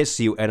to kiss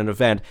you at an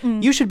event,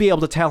 you should be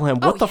able to tell him,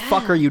 what the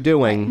fuck are you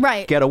doing?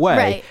 Right. Get away.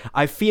 Right.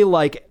 I feel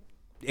like,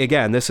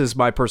 again, this is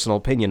my personal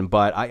opinion,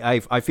 but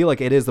I feel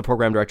like it is the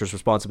program director's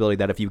responsibility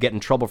that if you get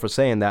in trouble for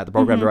saying that, the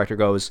program director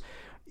goes,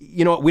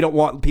 you know what, we don't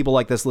want people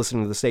like this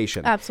listening to the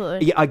station.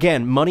 Absolutely. Yeah,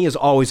 again, money is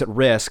always at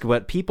risk,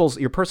 but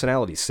your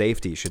personality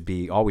safety should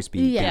always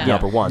be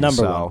number one.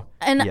 Number so, one.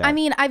 And I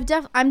mean, I'm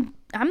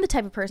the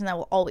type of person that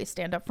will always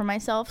stand up for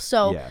myself.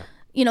 So,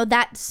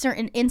 that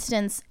certain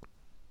instance,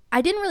 I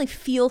didn't really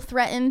feel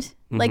threatened.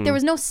 Like there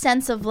was no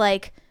sense of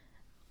like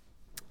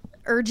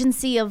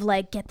urgency of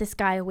like, get this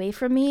guy away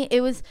from me.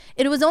 It was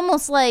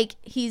almost like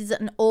he's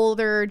an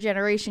older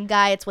generation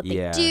guy. It's what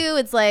they do.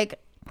 It's like,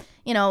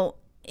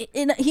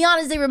 he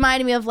honestly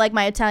reminded me of like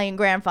my Italian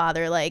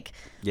grandfather, like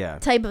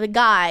type of a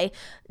guy.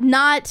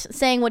 Not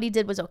saying what he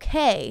did was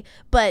okay,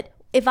 but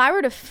if I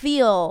were to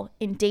feel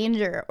in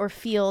danger or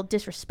feel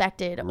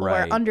disrespected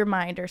or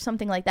undermined or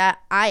something like that,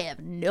 I have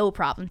no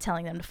problem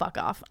telling them to fuck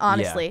off,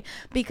 honestly.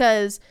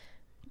 Because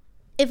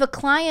if a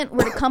client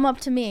were to come up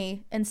to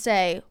me and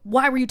say,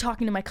 why were you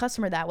talking to my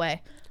customer that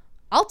way?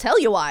 I'll tell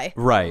you why.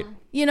 Right.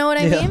 You know what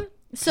I mean?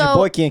 So your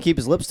boy can't keep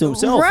his lips to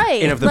himself.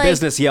 Right. And if the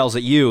business yells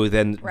at you,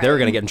 then they're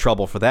going to get in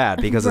trouble for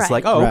that because it's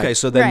like, oh, okay,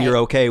 so then you're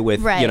okay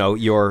with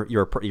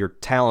your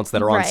talents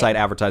that are on site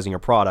advertising your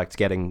product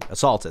getting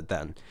assaulted.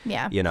 Then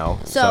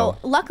So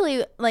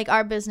luckily, like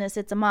our business,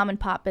 it's a mom and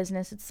pop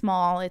business. It's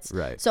small. It's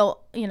so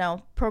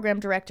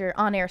program director,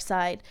 on air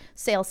side,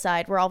 sales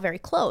side, we're all very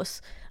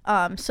close.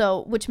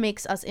 So which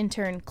makes us in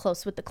turn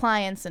close with the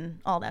clients and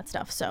all that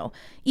stuff. So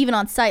even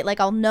on site, like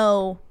I'll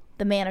know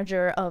the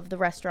manager of the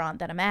restaurant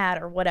that I'm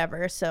at or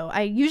whatever. So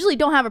I usually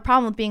don't have a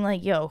problem with being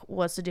like, yo,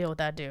 what's the deal with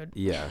that dude?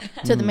 Yeah.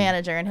 To the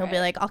manager, and he'll be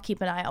like, I'll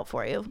keep an eye out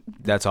for you.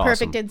 That's awesome.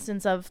 Perfect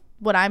instance of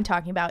what I'm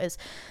talking about is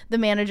the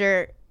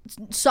manager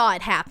saw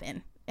it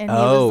happen. And he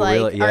was like,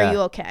 really? Yeah. Are you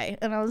okay?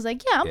 And I was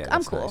like, yeah,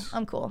 I'm cool. Nice.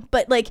 I'm cool.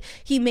 But like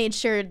he made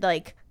sure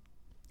like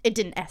it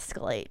didn't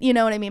escalate. You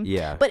know what I mean?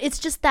 Yeah. But it's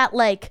just that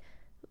like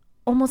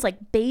almost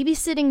like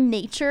babysitting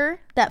nature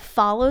that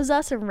follows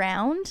us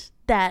around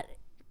that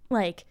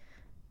like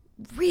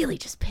really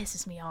just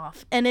pisses me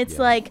off. And it's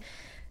like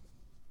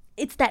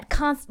it's that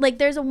constant, like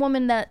there's a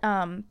woman that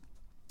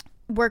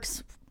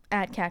works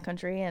at Cat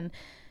Country and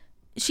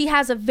she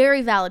has a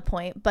very valid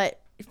point,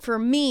 but for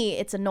me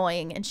it's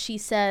annoying. And she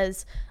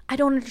says, I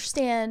don't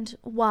understand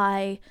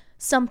why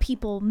some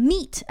people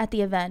meet at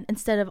the event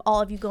instead of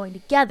all of you going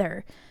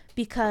together,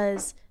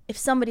 because if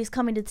somebody's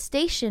coming to the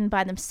station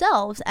by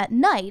themselves at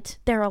night,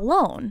 they're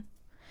alone.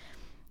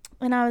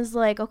 And I was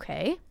like,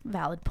 okay,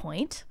 valid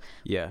point.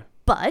 Yeah.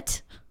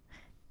 But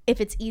if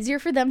it's easier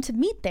for them to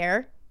meet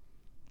there,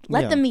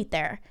 let them meet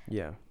there.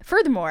 Yeah.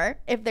 Furthermore,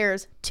 if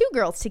there's two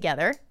girls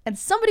together and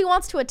somebody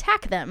wants to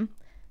attack them,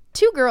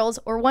 two girls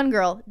or one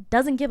girl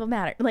doesn't give a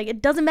matter. Like,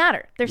 it doesn't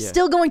matter. They're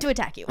still going to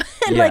attack you.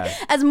 And like,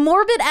 as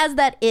morbid as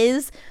that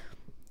is,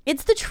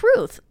 it's the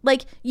truth.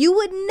 Like, you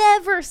would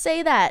never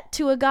say that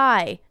to a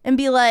guy and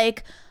be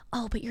like,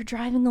 oh, but you're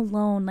driving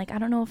alone. Like, I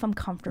don't know if I'm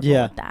comfortable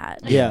with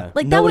that. Yeah.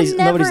 Like, that would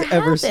never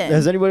happen.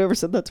 Has anybody ever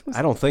said that to us?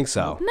 I don't think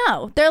so.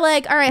 No. They're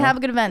like, all right, have a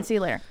good event. See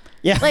you later.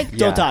 Yeah. Like,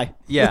 don't die.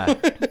 Yeah.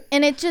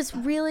 And it just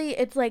really,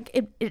 it's like,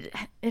 it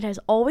has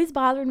always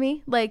bothered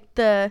me. Like,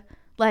 do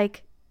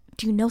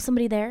you know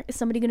somebody there? Is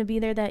somebody going to be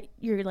there that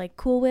you're like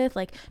cool with?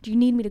 Like, do you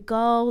need me to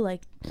go?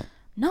 Like,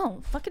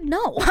 no, fucking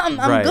no.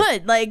 I'm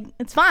good. Like,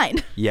 it's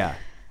fine. Yeah.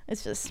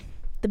 It's just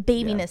the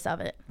babiness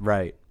of it.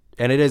 Right.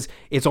 And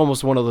it's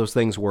almost one of those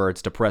things where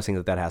it's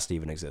depressing that has to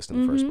even exist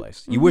in the first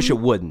place. You wish it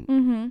wouldn't.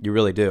 You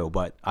really do.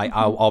 But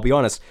I'll be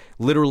honest,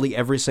 literally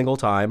every single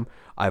time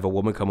I have a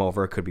woman come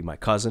over, it could be my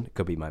cousin, it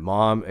could be my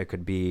mom, it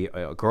could be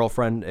a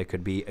girlfriend, it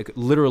could be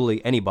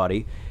literally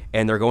anybody,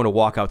 and they're going to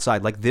walk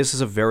outside. Like, this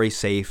is a very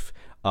safe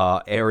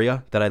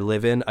area that I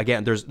live in.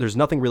 Again, there's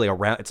nothing really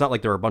around. It's not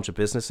like there are a bunch of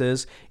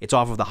businesses. It's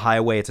off of the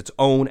highway. It's its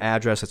own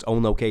address, its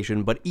own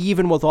location. But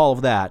even with all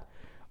of that,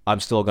 I'm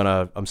still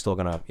gonna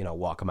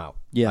walk them out.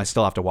 Yeah. I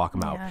still have to walk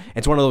them out.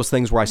 It's one of those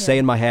things where I say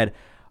in my head,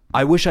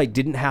 I wish I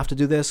didn't have to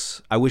do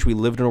this. I wish we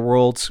lived in a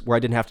world where I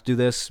didn't have to do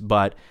this.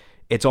 But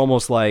it's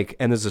almost like,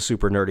 and this is a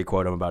super nerdy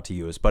quote I'm about to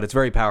use, but it's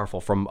very powerful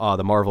from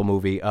the Marvel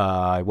movie.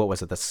 What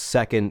was it? The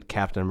second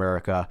Captain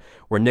America,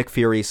 where Nick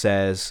Fury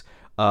says,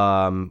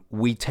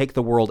 we take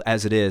the world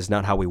as it is,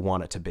 not how we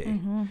want it to be.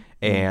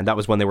 And that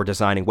was when they were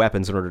designing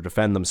weapons in order to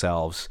defend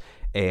themselves.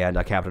 And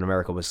Captain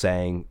America was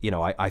saying,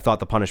 I thought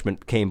the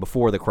punishment came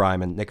before the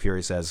crime. And Nick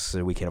Fury says,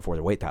 we can't afford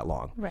to wait that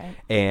long. Right.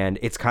 And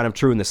it's kind of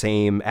true in the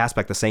same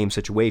aspect, the same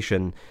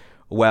situation.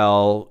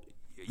 Well,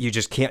 you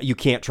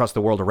can't trust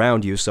the world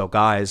around you. So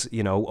guys,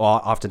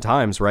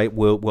 oftentimes, right,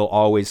 we'll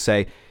always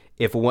say,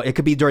 it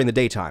could be during the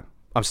daytime,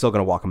 I'm still going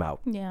to walk them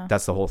out. Yeah.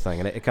 That's the whole thing.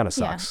 And it kind of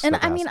sucks. And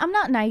I mean, I'm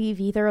not naive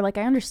either. Like,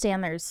 I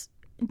understand there's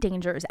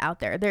dangers out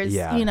there. There's,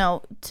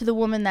 to the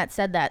woman that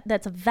said that,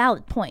 that's a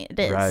valid point. It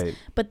is. Right.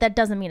 But that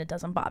doesn't mean it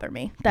doesn't bother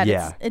me.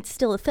 That it's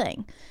still a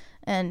thing.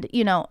 And,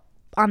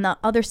 on the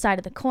other side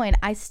of the coin,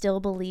 I still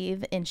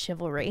believe in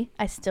chivalry.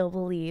 I still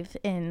believe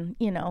in,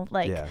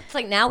 It's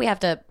like now we have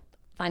to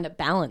find a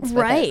balance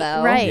with right, it,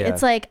 though. right. Yeah.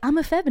 It's like, I'm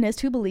a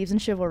feminist who believes in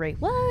chivalry.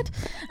 What?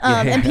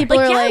 And people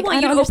are I like, want I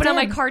you to don't open up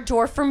my understand. car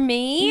door for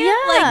me. Yeah.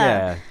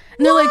 Yeah.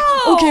 And they're like,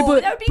 Whoa,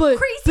 okay, that would be but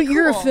crazy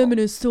you're a cool.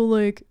 feminist, so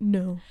like,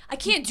 no. I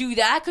can't do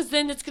that because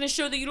then it's going to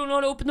show that you don't know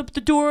how to open up the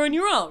door on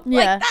your own. Yeah.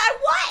 Like that,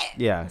 what?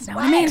 Yeah. That's not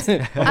what I mean.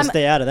 I'm gonna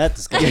stay out of that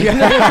discussion.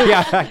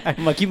 I'm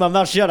gonna keep my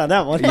mouth shut on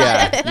that one.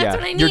 Yeah. That's yeah. what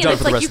I mean. You're done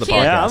It's for the like rest you of the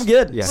can't- podcast. Yeah, I'm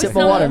good. Yeah. Sip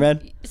my water,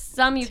 man.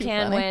 Some you Too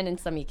can funny. win and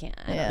some you can't.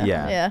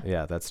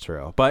 Yeah, that's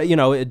true. But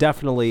it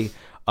definitely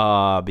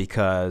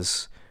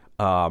because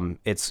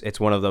it's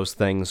one of those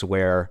things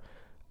where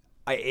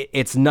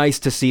it's nice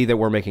to see that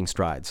we're making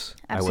strides.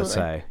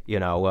 Absolutely. I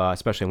would say,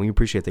 especially when we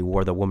appreciate they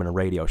wore the Woman in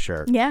Radio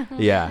shirt. Yeah.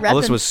 Yeah, Reppin',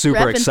 Alyssa was super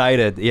reppin'.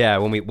 excited. Yeah,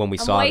 when we I'm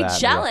saw way that.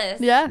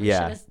 jealous. Yeah.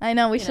 Yeah. I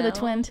know. We should have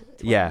twinned.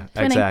 Yeah,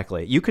 Twinning.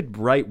 exactly. You could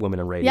write Women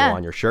in Radio Yeah.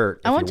 on your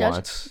shirt if I won't you judge. want.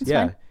 It's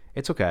Yeah, fine.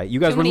 it's okay. You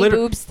guys Too were many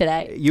literally. boobs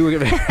today. You were.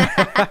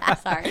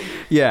 Sorry.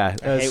 Yeah.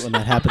 I hate when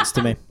that happens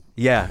to me.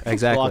 Yeah,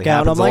 exactly. Walk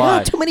out, I'm Happens a like,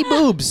 lot. too many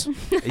boobs.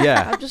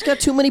 Yeah. I've just got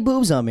too many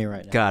boobs on me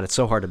right now. God, it's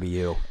so hard to be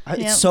you.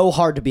 It's so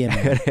hard to be a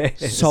man.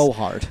 So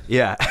hard.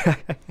 Yeah.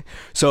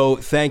 So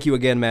thank you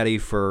again, Maddie,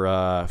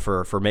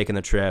 for making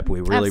the trip.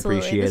 We really Absolutely.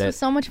 appreciate This it. was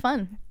so much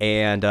fun.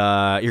 And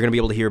you're going to be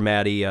able to hear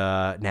Maddie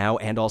now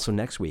and also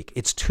next week.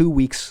 It's 2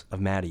 weeks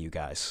of Maddie, you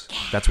guys.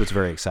 That's what's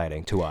very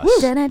exciting to us.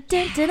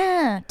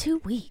 Da-da-da-da-da. 2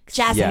 weeks.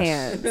 Jazz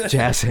Yes. hands.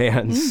 Jazz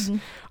hands.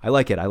 I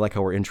like it. I like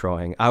how we're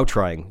outroing.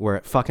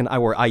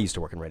 I used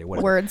to work in radio.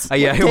 Whatever. Words.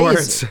 Yeah, What day words.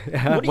 is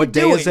it? What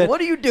day doing? is it? What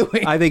are you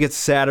doing? I think it's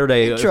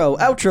Saturday. Intro,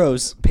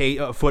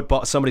 outros.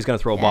 Football. Somebody's going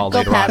to throw a ball Go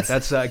later Pats. on.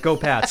 That's go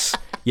Pats.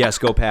 Yes,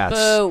 go Pats.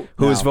 Boo.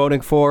 Who is No.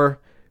 voting for?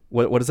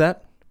 What is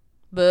that?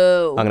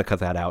 Boo. I'm going to cut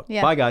that out.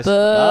 Yeah. Bye, guys.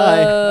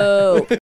 Boo.